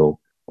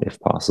ideal if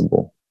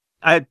possible.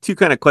 I had 2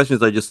 kind of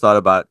questions I just thought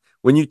about.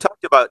 When you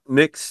talked about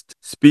mixed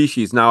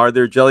species, now are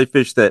there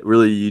jellyfish that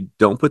really you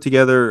don't put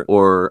together,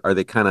 or are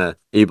they kind of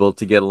able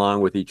to get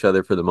along with each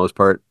other for the most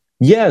part?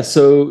 Yeah,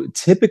 so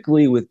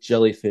typically with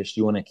jellyfish,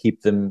 you want to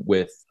keep them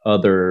with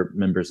other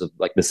members of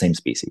like the same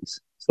species.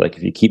 So like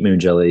if you keep moon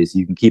jellies,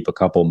 you can keep a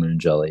couple moon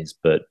jellies,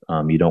 but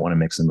you don't want to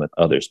mix them with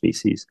other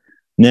species.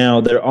 Now,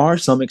 there are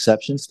some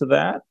exceptions to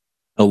that.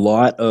 A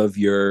lot of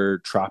your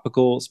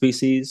tropical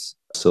species,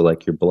 so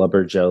like your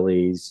blubber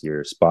jellies,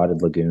 your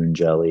spotted lagoon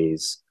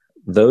jellies,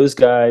 those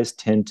guys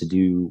tend to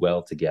do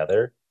well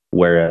together.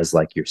 Whereas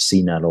like your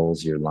sea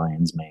nettles, your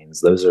lion's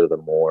manes, those are the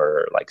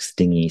more like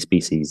stingy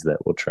species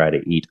that will try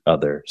to eat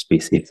other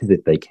species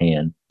if they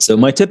can. So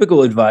my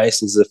typical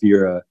advice is if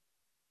you're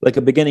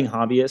a beginning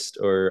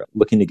hobbyist or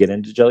looking to get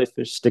into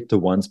jellyfish, stick to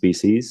one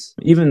species.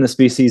 Even the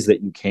species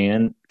that you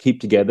can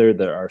keep together,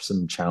 there are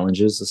some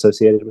challenges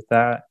associated with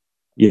that.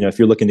 If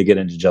you're looking to get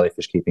into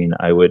jellyfish keeping,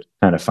 I would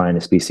kind of find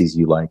a species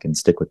you like and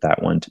stick with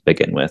that one to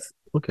begin with.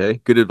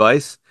 Okay, good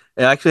advice.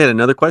 I actually had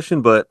another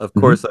question, but of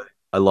course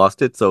I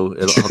lost it, so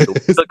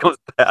it comes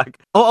back.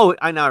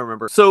 I now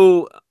remember.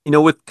 So,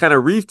 with kind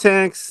of reef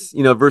tanks,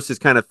 versus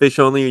kind of fish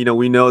only,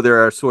 we know there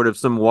are sort of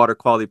some water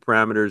quality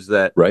parameters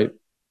that Right.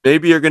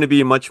 maybe are going to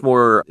be much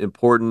more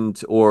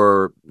important,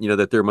 or,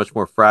 that they're much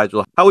more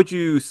fragile. How would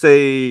you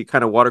say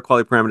kind of water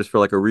quality parameters for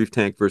like a reef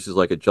tank versus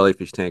like a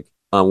jellyfish tank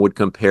would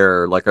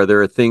compare? Like, are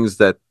there things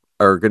that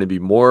are going to be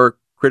more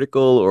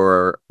critical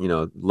or,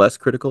 less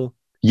critical?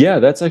 Yeah,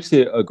 that's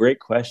actually a great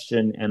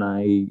question. And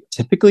I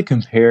typically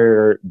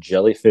compare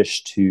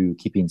jellyfish to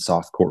keeping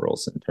soft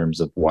corals in terms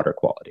of water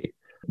quality.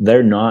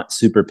 They're not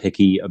super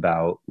picky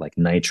about like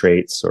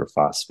nitrates or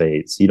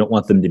phosphates. You don't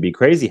want them to be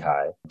crazy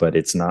high, but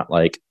it's not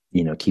like,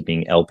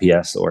 keeping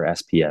LPS or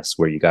SPS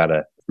where you got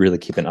to really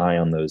keep an eye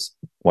on those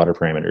water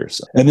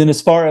parameters. And then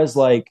as far as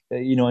like,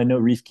 I know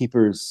reef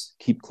keepers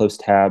keep close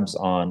tabs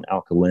on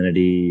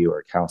alkalinity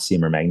or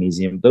calcium or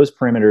magnesium. Those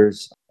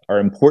parameters are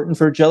important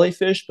for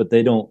jellyfish, but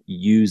they don't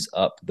use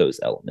up those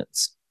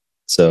elements.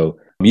 So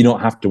you don't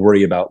have to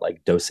worry about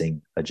like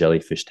dosing a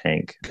jellyfish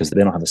tank because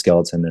they don't have a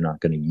skeleton. They're not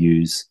going to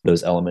use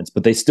those elements,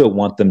 but they still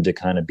want them to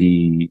kind of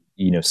be,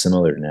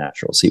 similar to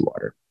natural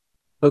seawater.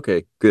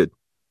 Okay, good.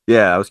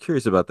 Yeah, I was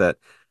curious about that.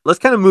 Let's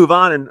kind of move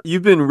on. And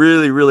you've been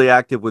really, really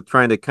active with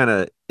trying to kind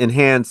of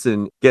enhance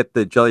and get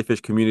the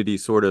jellyfish community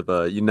sort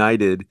of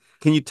united.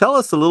 Can you tell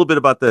us a little bit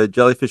about the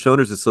Jellyfish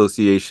Owners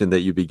Association that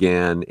you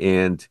began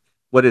and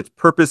what its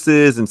purpose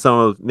is and some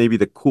of maybe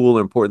the cool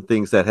or important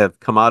things that have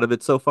come out of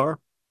it so far?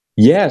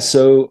 Yeah.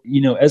 So,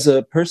 as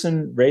a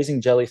person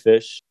raising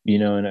jellyfish,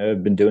 and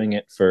I've been doing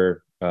it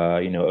for,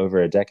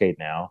 over a decade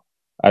now,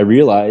 I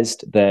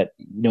realized that,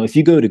 if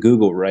you go to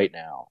Google right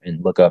now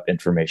and look up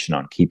information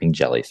on keeping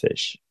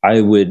jellyfish,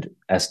 I would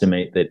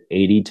estimate that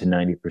 80 to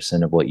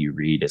 90% of what you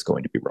read is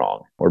going to be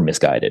wrong or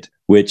misguided,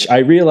 which I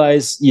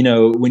realize,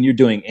 when you're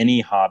doing any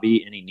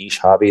hobby, any niche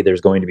hobby,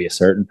 there's going to be a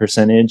certain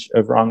percentage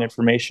of wrong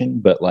information.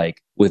 But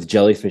like with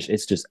jellyfish,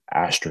 it's just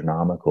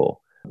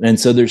astronomical. And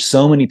so there's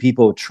so many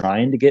people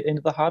trying to get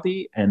into the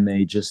hobby and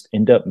they just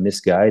end up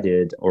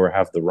misguided or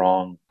have the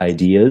wrong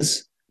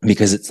ideas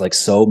because it's like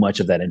so much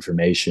of that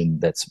information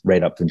that's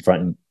right up in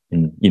front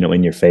and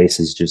in your face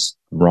is just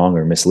wrong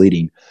or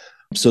misleading.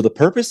 So the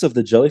purpose of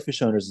the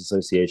Jellyfish Owners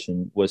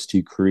Association was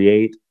to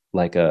create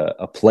like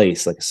a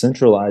place, like a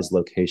centralized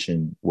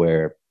location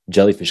where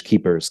jellyfish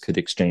keepers could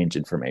exchange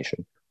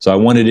information. So I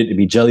wanted it to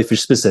be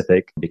jellyfish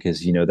specific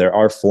because, there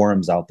are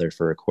forums out there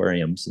for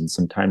aquariums and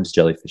sometimes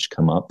jellyfish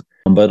come up.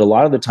 But a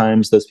lot of the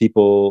times those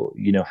people,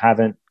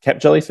 haven't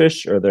kept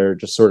jellyfish or they're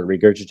just sort of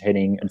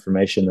regurgitating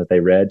information that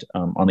they read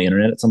on the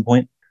internet at some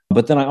point.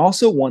 But then I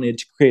also wanted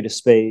to create a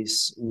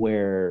space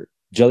where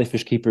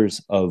jellyfish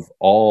keepers of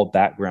all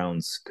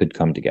backgrounds could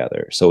come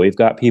together. So we've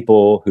got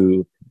people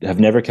who have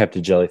never kept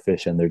a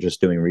jellyfish and they're just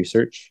doing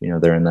research.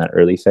 They're in that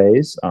early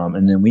phase.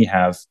 And then we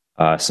have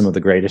some of the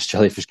greatest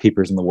jellyfish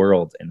keepers in the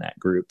world in that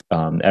group,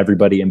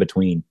 everybody in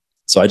between.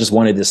 So I just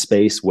wanted this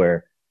space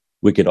where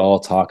we could all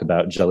talk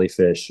about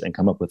jellyfish and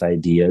come up with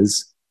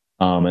ideas.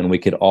 And we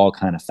could all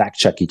kind of fact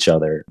check each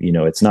other.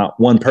 It's not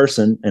one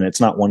person and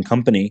it's not one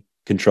company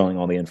controlling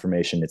all the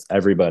information. It's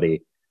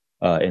everybody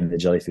in the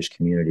jellyfish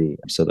community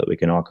so that we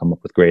can all come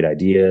up with great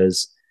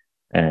ideas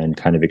and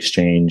kind of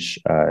exchange,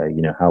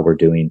 how we're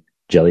doing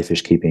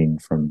jellyfish keeping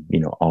from,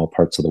 all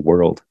parts of the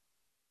world.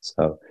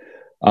 So,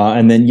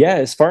 and then,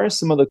 as far as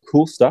some of the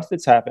cool stuff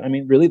that's happened, I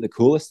mean, really the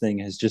coolest thing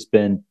has just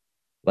been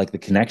like the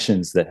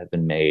connections that have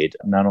been made,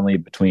 not only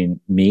between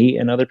me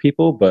and other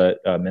people, but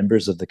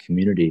members of the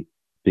community.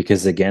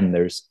 Because again,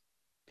 there's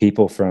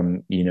people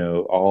from,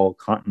 all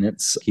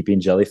continents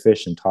keeping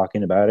jellyfish and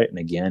talking about it. And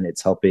again,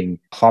 it's helping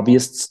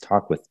hobbyists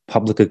talk with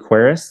public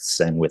aquarists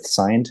and with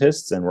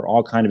scientists. And we're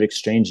all kind of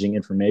exchanging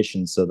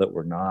information so that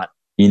we're not,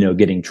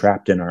 getting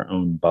trapped in our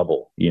own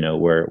bubble.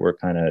 We're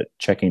kind of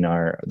checking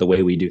the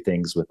way we do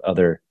things with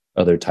other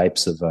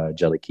types of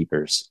jelly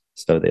keepers.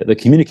 So the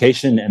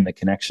communication and the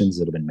connections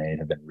that have been made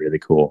have been really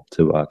cool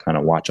to kind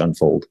of watch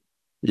unfold.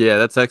 Yeah,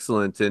 that's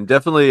excellent. And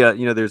definitely,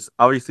 there's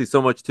obviously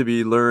so much to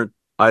be learned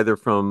either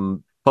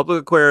from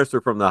public aquarists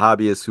or from the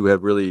hobbyists who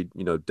have really,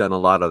 done a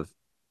lot of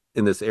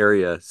in this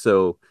area.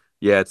 So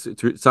yeah,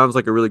 it sounds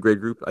like a really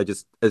great group. I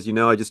just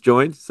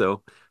joined,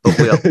 so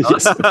hopefully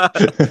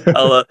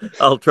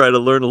I'll try to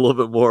learn a little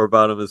bit more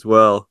about them as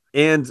well.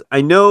 And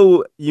I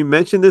know you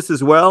mentioned this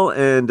as well,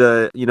 and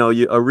a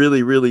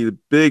really, really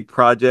big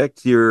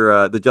project,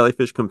 the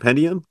Jellyfish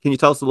Compendium. Can you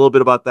tell us a little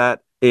bit about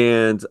that?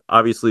 and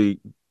obviously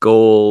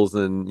goals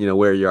and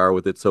where you are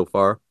with it so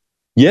far?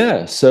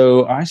 Yeah,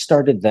 so I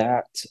started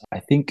that, I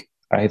think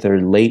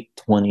either late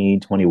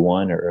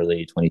 2021 or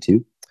early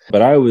 22.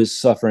 But I was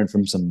suffering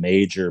from some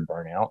major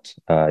burnout.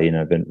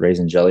 I've been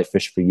raising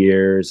jellyfish for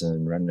years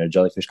and running a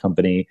jellyfish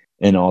company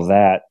and all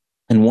that.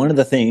 And one of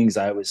the things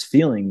I was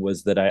feeling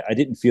was that I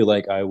didn't feel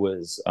like I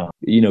was,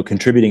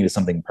 contributing to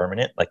something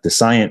permanent. Like the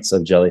science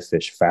of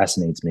jellyfish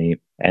fascinates me.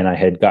 And I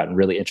had gotten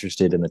really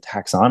interested in the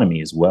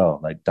taxonomy as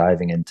well, like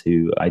diving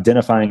into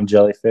identifying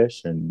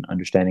jellyfish and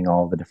understanding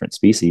all the different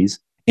species.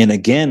 And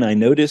again, I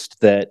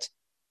noticed that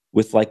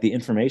with like the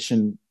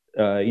information,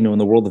 in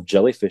the world of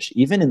jellyfish,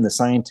 even in the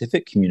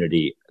scientific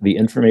community, the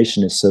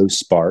information is so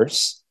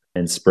sparse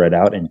and spread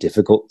out and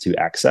difficult to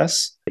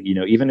access.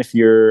 Even if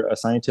you're a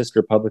scientist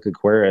or public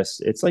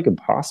aquarist, it's like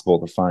impossible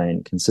to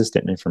find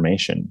consistent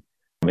information.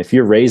 If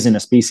you're raising a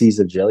species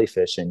of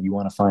jellyfish and you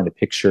want to find a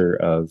picture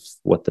of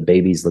what the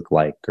babies look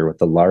like or what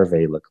the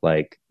larvae look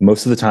like,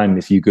 most of the time,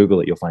 if you Google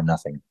it, you'll find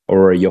nothing.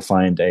 Or you'll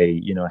find a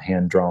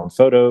hand-drawn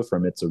photo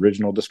from its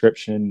original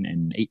description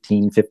in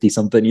 1850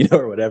 something,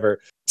 or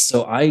whatever.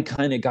 So I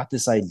kind of got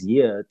this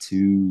idea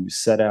to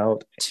set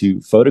out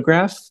to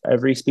photograph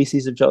every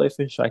species of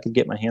jellyfish I could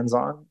get my hands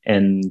on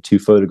and to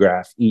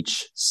photograph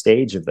each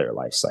stage of their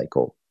life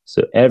cycle.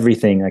 So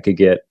everything I could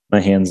get my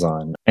hands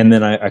on. And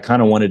then I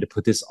kind of wanted to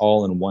put this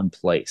all in one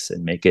place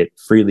and make it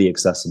freely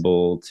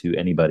accessible to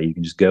anybody. You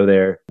can just go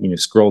there,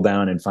 scroll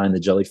down and find the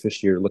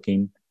jellyfish you're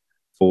looking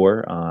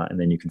for. And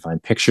then you can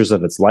find pictures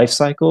of its life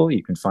cycle.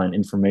 You can find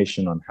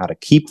information on how to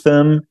keep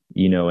them,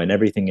 and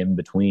everything in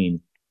between.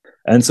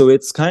 And so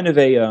it's kind of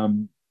a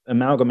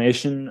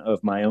amalgamation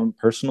of my own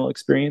personal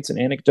experience and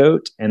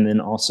anecdote, and then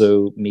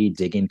also me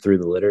digging through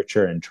the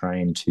literature and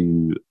trying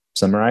to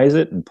summarize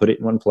it and put it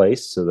in one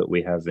place so that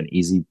we have an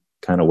easy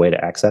kind of way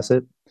to access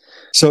it.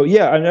 So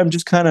yeah, I'm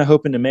just kind of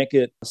hoping to make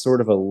it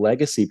sort of a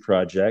legacy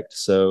project.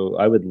 So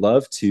I would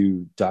love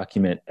to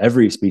document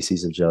every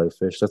species of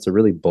jellyfish. That's a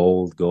really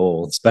bold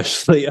goal,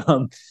 especially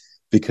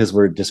because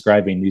we're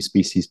describing new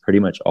species pretty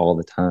much all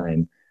the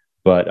time.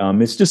 But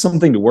it's just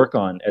something to work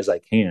on as I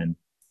can.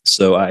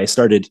 So I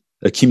started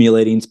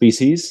accumulating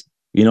species.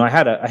 I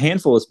had a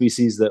handful of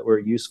species that were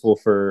useful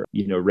for,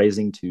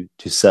 raising to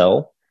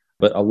sell.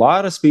 But a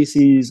lot of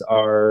species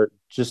are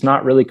just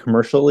not really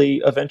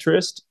commercially of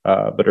interest,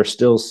 but are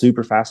still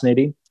super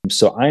fascinating.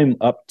 So I'm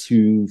up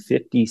to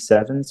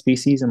 57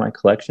 species in my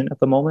collection at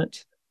the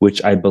moment,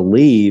 which I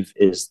believe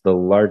is the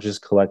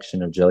largest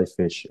collection of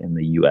jellyfish in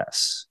the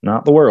US.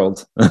 Not the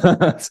world,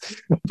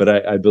 but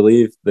I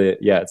believe that,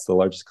 it's the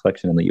largest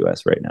collection in the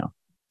US right now.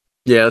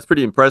 Yeah, that's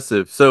pretty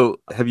impressive. So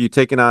have you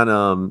taken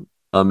on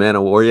a man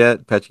of war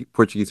yet?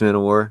 Portuguese man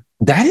of war?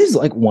 That is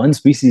like one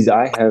species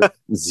I have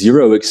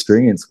zero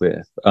experience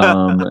with.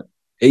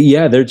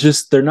 Yeah,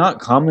 they're not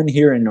common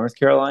here in North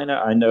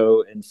Carolina. I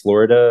know in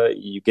Florida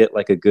you get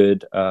like a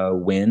good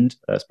wind,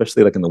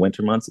 especially like in the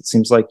winter months. It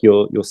seems like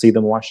you'll see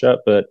them wash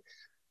up, but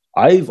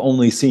I've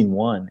only seen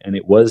one, and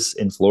it was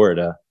in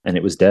Florida, and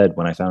it was dead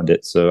when I found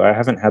it. So I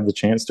haven't had the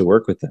chance to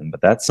work with them, but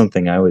that's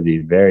something I would be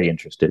very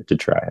interested to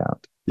try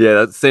out. Yeah,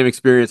 that's the same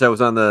experience. I was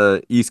on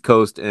the East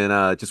Coast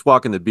and just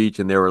walking the beach,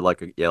 and they were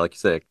like, like you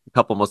said, a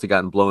couple must have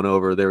gotten blown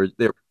over. They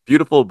were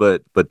beautiful,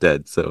 but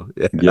dead. So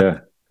yeah,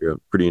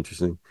 pretty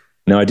interesting.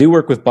 Now I do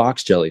work with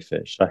box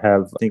jellyfish. I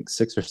have, I think,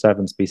 6 or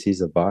 7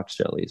 species of box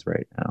jellies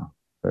right now.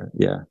 But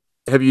yeah.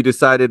 Have you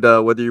decided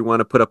whether you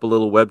want to put up a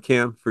little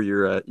webcam for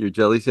your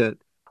jellies yet?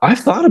 I've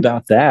thought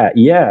about that.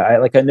 Yeah,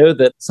 I know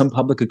that some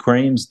public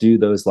aquariums do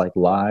those like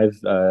live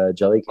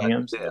jelly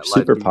cams. They're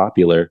super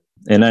popular.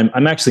 And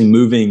I'm actually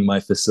moving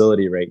my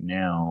facility right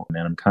now, and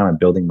I'm kind of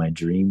building my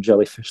dream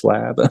jellyfish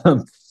lab.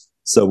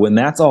 So when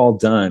that's all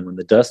done, when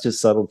the dust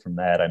is settled from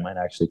that, I might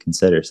actually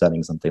consider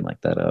setting something like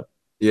that up.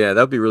 Yeah,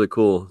 that'd be really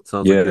cool. It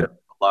sounds like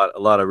a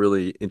lot of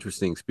really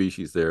interesting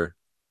species there.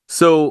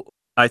 So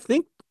I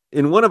think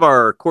in one of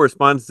our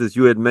correspondences,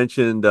 you had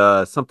mentioned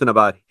something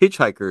about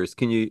hitchhikers.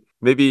 Can you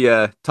maybe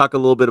talk a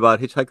little bit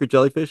about hitchhiker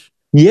jellyfish?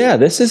 Yeah,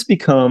 this has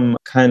become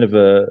kind of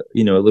a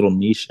little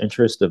niche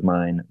interest of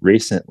mine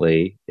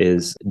recently,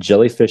 is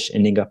jellyfish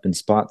ending up in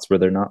spots where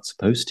they're not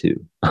supposed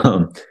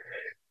to.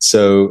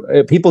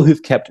 So people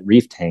who've kept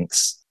reef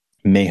tanks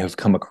may have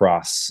come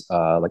across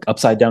like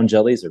upside down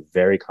jellies are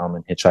very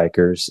common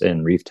hitchhikers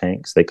in reef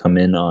tanks. They come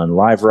in on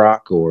live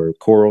rock or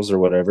corals or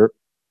whatever.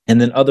 And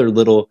then other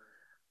little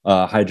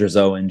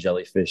hydrozoan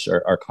jellyfish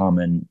are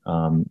common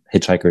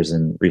hitchhikers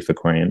in reef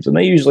aquariums, and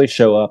they usually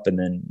show up and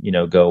then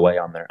go away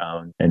on their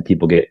own, and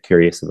people get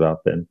curious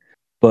about them.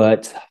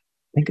 But I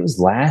think it was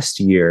last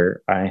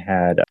year I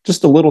had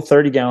just a little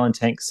 30-gallon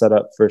tank set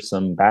up for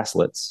some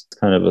basslets. It's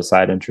kind of a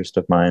side interest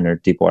of mine, or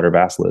deep water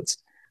basslets.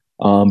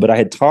 But I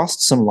had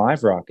tossed some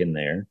live rock in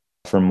there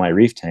from my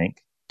reef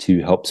tank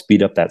to help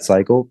speed up that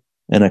cycle.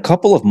 And a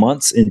couple of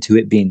months into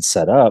it being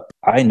set up,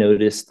 I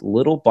noticed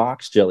little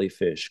box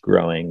jellyfish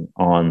growing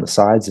on the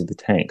sides of the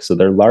tank. So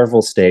their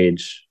larval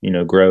stage,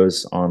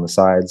 grows on the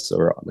sides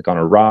or like on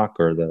a rock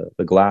or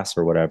the glass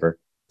or whatever.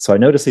 So I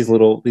noticed these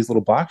little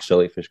box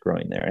jellyfish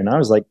growing there. And I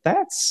was like,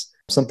 that's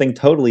something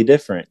totally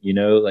different.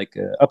 Like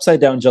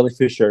upside down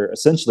jellyfish are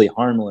essentially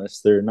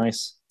harmless. They're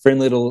nice,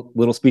 friendly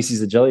little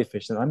species of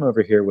jellyfish. And I'm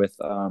over here with,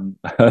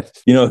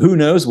 who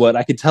knows what.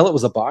 I could tell it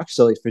was a box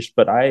jellyfish,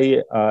 but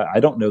I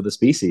don't know the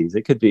species.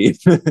 It could be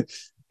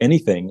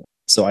anything.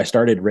 So I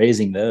started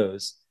raising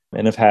those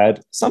and have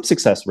had some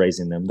success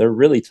raising them. They're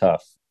really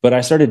tough. But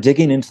I started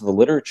digging into the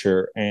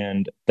literature,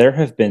 and there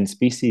have been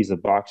species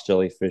of box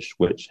jellyfish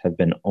which have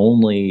been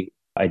only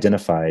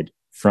identified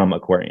from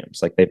aquariums.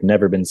 Like they've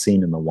never been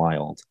seen in the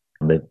wild.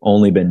 They've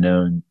only been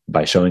known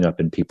by showing up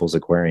in people's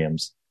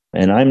aquariums.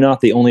 And I'm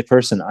not the only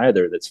person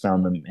either that's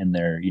found them in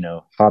their,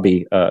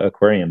 hobby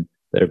aquarium.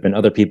 There have been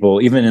other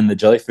people, even in the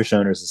Jellyfish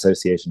Owners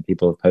Association,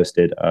 people have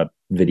posted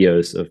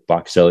videos of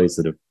box jellies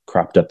that have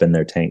cropped up in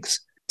their tanks.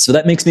 So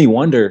that makes me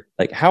wonder,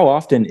 like, how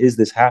often is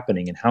this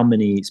happening, and how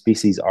many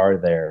species are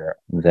there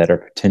that are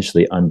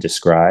potentially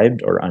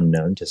undescribed or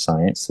unknown to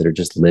science that are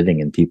just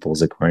living in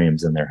people's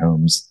aquariums in their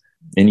homes?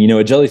 And,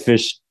 a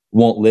jellyfish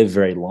won't live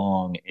very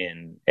long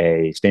in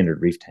a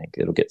standard reef tank.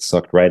 It'll get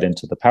sucked right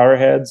into the power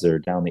heads or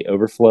down the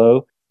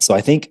overflow. So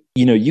I think,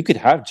 you could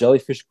have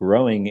jellyfish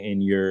growing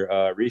in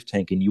your reef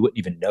tank and you wouldn't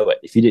even know it.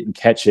 If you didn't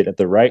catch it at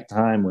the right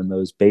time when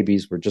those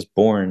babies were just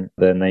born,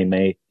 then they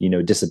may,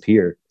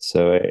 disappear.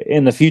 So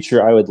in the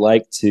future, I would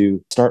like to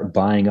start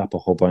buying up a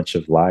whole bunch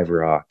of live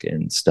rock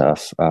and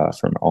stuff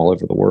from all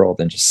over the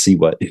world and just see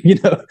what,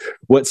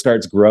 what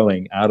starts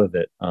growing out of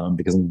it,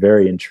 because I'm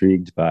very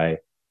intrigued by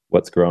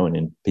what's growing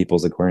in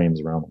people's aquariums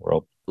around the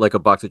world. Like a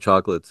box of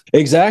chocolates.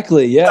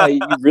 Exactly. Yeah.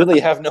 You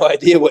really have no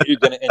idea what you're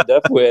going to end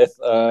up with.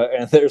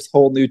 And there's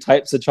whole new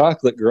types of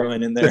chocolate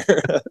growing in there.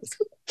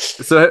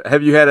 So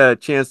have you had a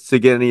chance to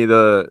get any of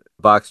the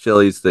box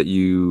jellies that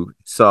you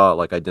saw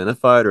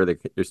identified, or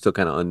they're still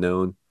kind of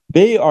unknown?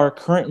 They are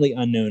currently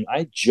unknown.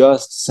 I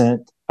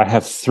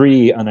have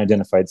 3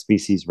 unidentified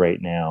species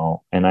right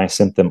now, and I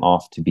sent them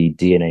off to be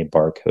DNA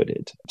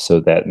barcoded. So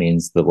that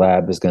means the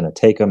lab is going to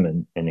take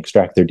them and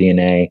extract their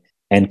DNA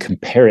and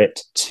compare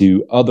it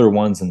to other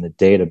ones in the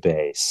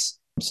database.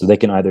 So they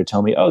can either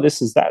tell me, oh,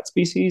 this is that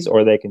species,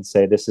 or they can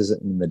say this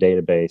isn't in the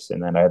database.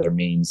 And that either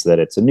means that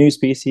it's a new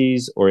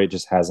species or it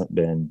just hasn't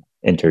been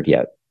entered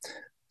yet.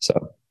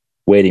 So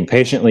waiting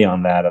patiently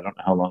on that. I don't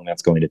know how long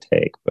that's going to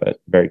take, but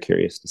very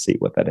curious to see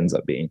what that ends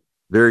up being.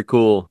 Very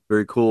cool.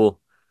 Very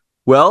cool.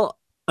 Well,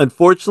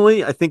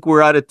 unfortunately, I think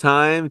we're out of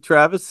time,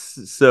 Travis.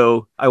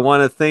 So I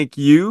want to thank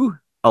you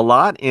a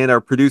lot, and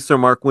our producer,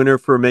 Mark Winter,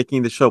 for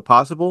making the show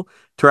possible.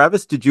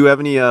 Travis, did you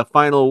have any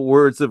final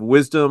words of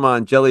wisdom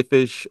on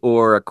jellyfish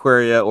or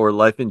aquaria or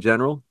life in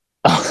general?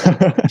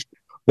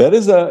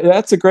 That's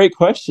a great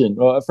question.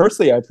 Well,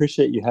 firstly, I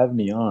appreciate you having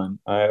me on.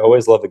 I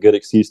always love a good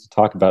excuse to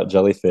talk about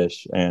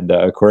jellyfish and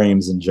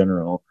aquariums in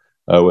general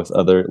with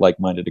other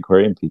like-minded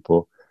aquarium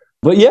people.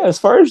 But yeah, as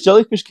far as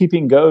jellyfish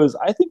keeping goes,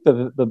 I think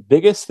the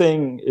biggest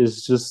thing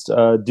is just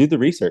do the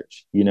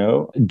research,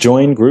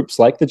 join groups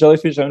like the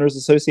Jellyfish Owners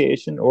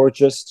Association, or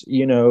just,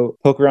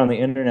 poke around the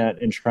internet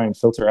and try and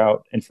filter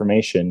out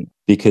information,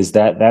 because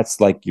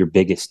that's like your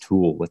biggest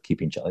tool with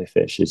keeping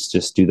jellyfish, is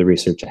just do the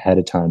research ahead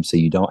of time so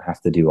you don't have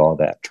to do all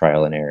that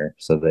trial and error,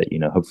 so that,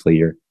 hopefully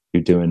you're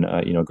doing,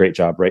 a great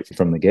job right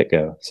from the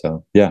get-go.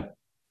 So, yeah.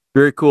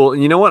 Very cool.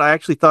 And you know what? I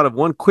actually thought of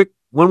one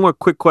more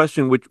quick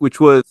question, which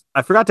was,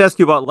 I forgot to ask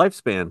you about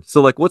lifespan.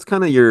 So what's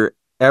kind of your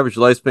average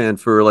lifespan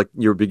for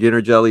your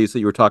beginner jellies that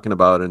you were talking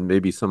about, and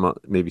maybe some of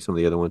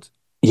the other ones?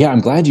 Yeah,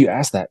 I'm glad you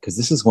asked that, because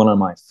this is one of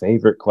my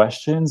favorite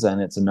questions,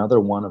 and it's another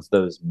one of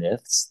those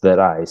myths that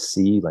I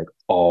see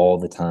all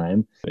the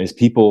time. Is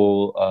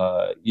people,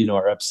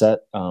 are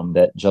upset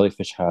that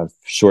jellyfish have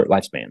short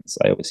lifespans.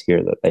 I always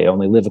hear that they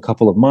only live a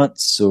couple of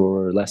months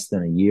or less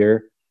than a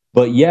year.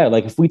 But yeah,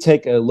 if we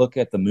take a look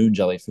at the moon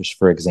jellyfish,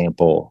 for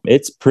example,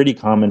 it's pretty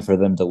common for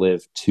them to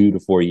live 2 to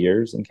 4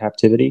 years in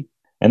captivity.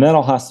 And that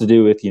all has to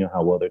do with,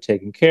 how well they're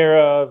taken care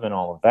of and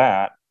all of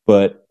that.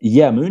 But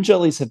yeah, moon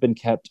jellies have been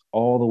kept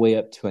all the way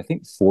up to, I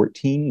think,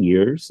 14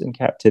 years in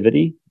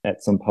captivity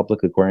at some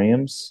public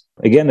aquariums.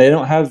 Again, they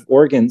don't have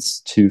organs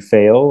to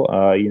fail.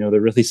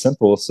 They're really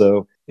simple.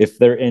 So if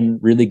they're in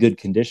really good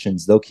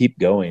conditions, they'll keep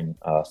going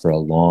for a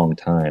long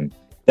time.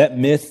 That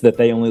myth that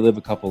they only live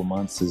a couple of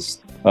months is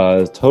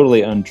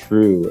totally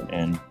untrue.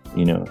 And,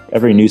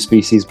 every new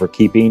species we're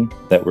keeping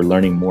that we're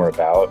learning more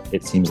about,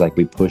 it seems like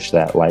we push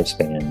that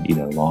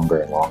lifespan, longer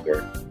and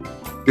longer.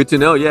 Good to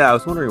know. Yeah, I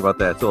was wondering about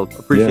that. So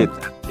appreciate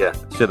that. Yeah,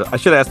 I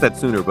should have asked that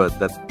sooner, but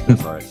that's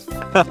all right.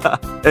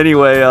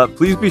 Anyway,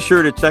 please be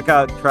sure to check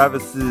out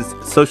Travis's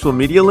social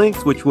media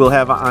links, which we'll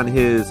have on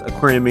his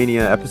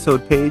Aquariumania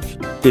episode page.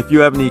 If you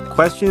have any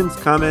questions,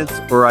 comments,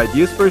 or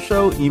ideas for a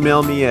show,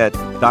 email me at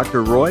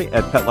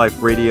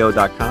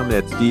drroy@petliferadio.com.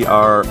 That's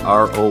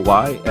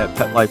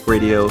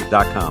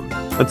DRROY@petliferadio.com.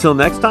 Until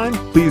next time,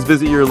 please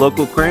visit your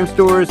local aquarium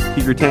stores,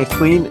 keep your tanks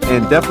clean,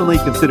 and definitely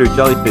consider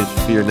jellyfish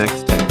for your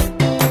next tank.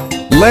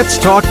 Let's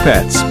Talk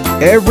Pets,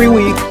 every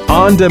week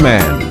on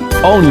demand,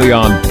 only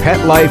on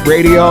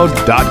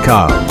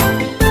PetLifeRadio.com.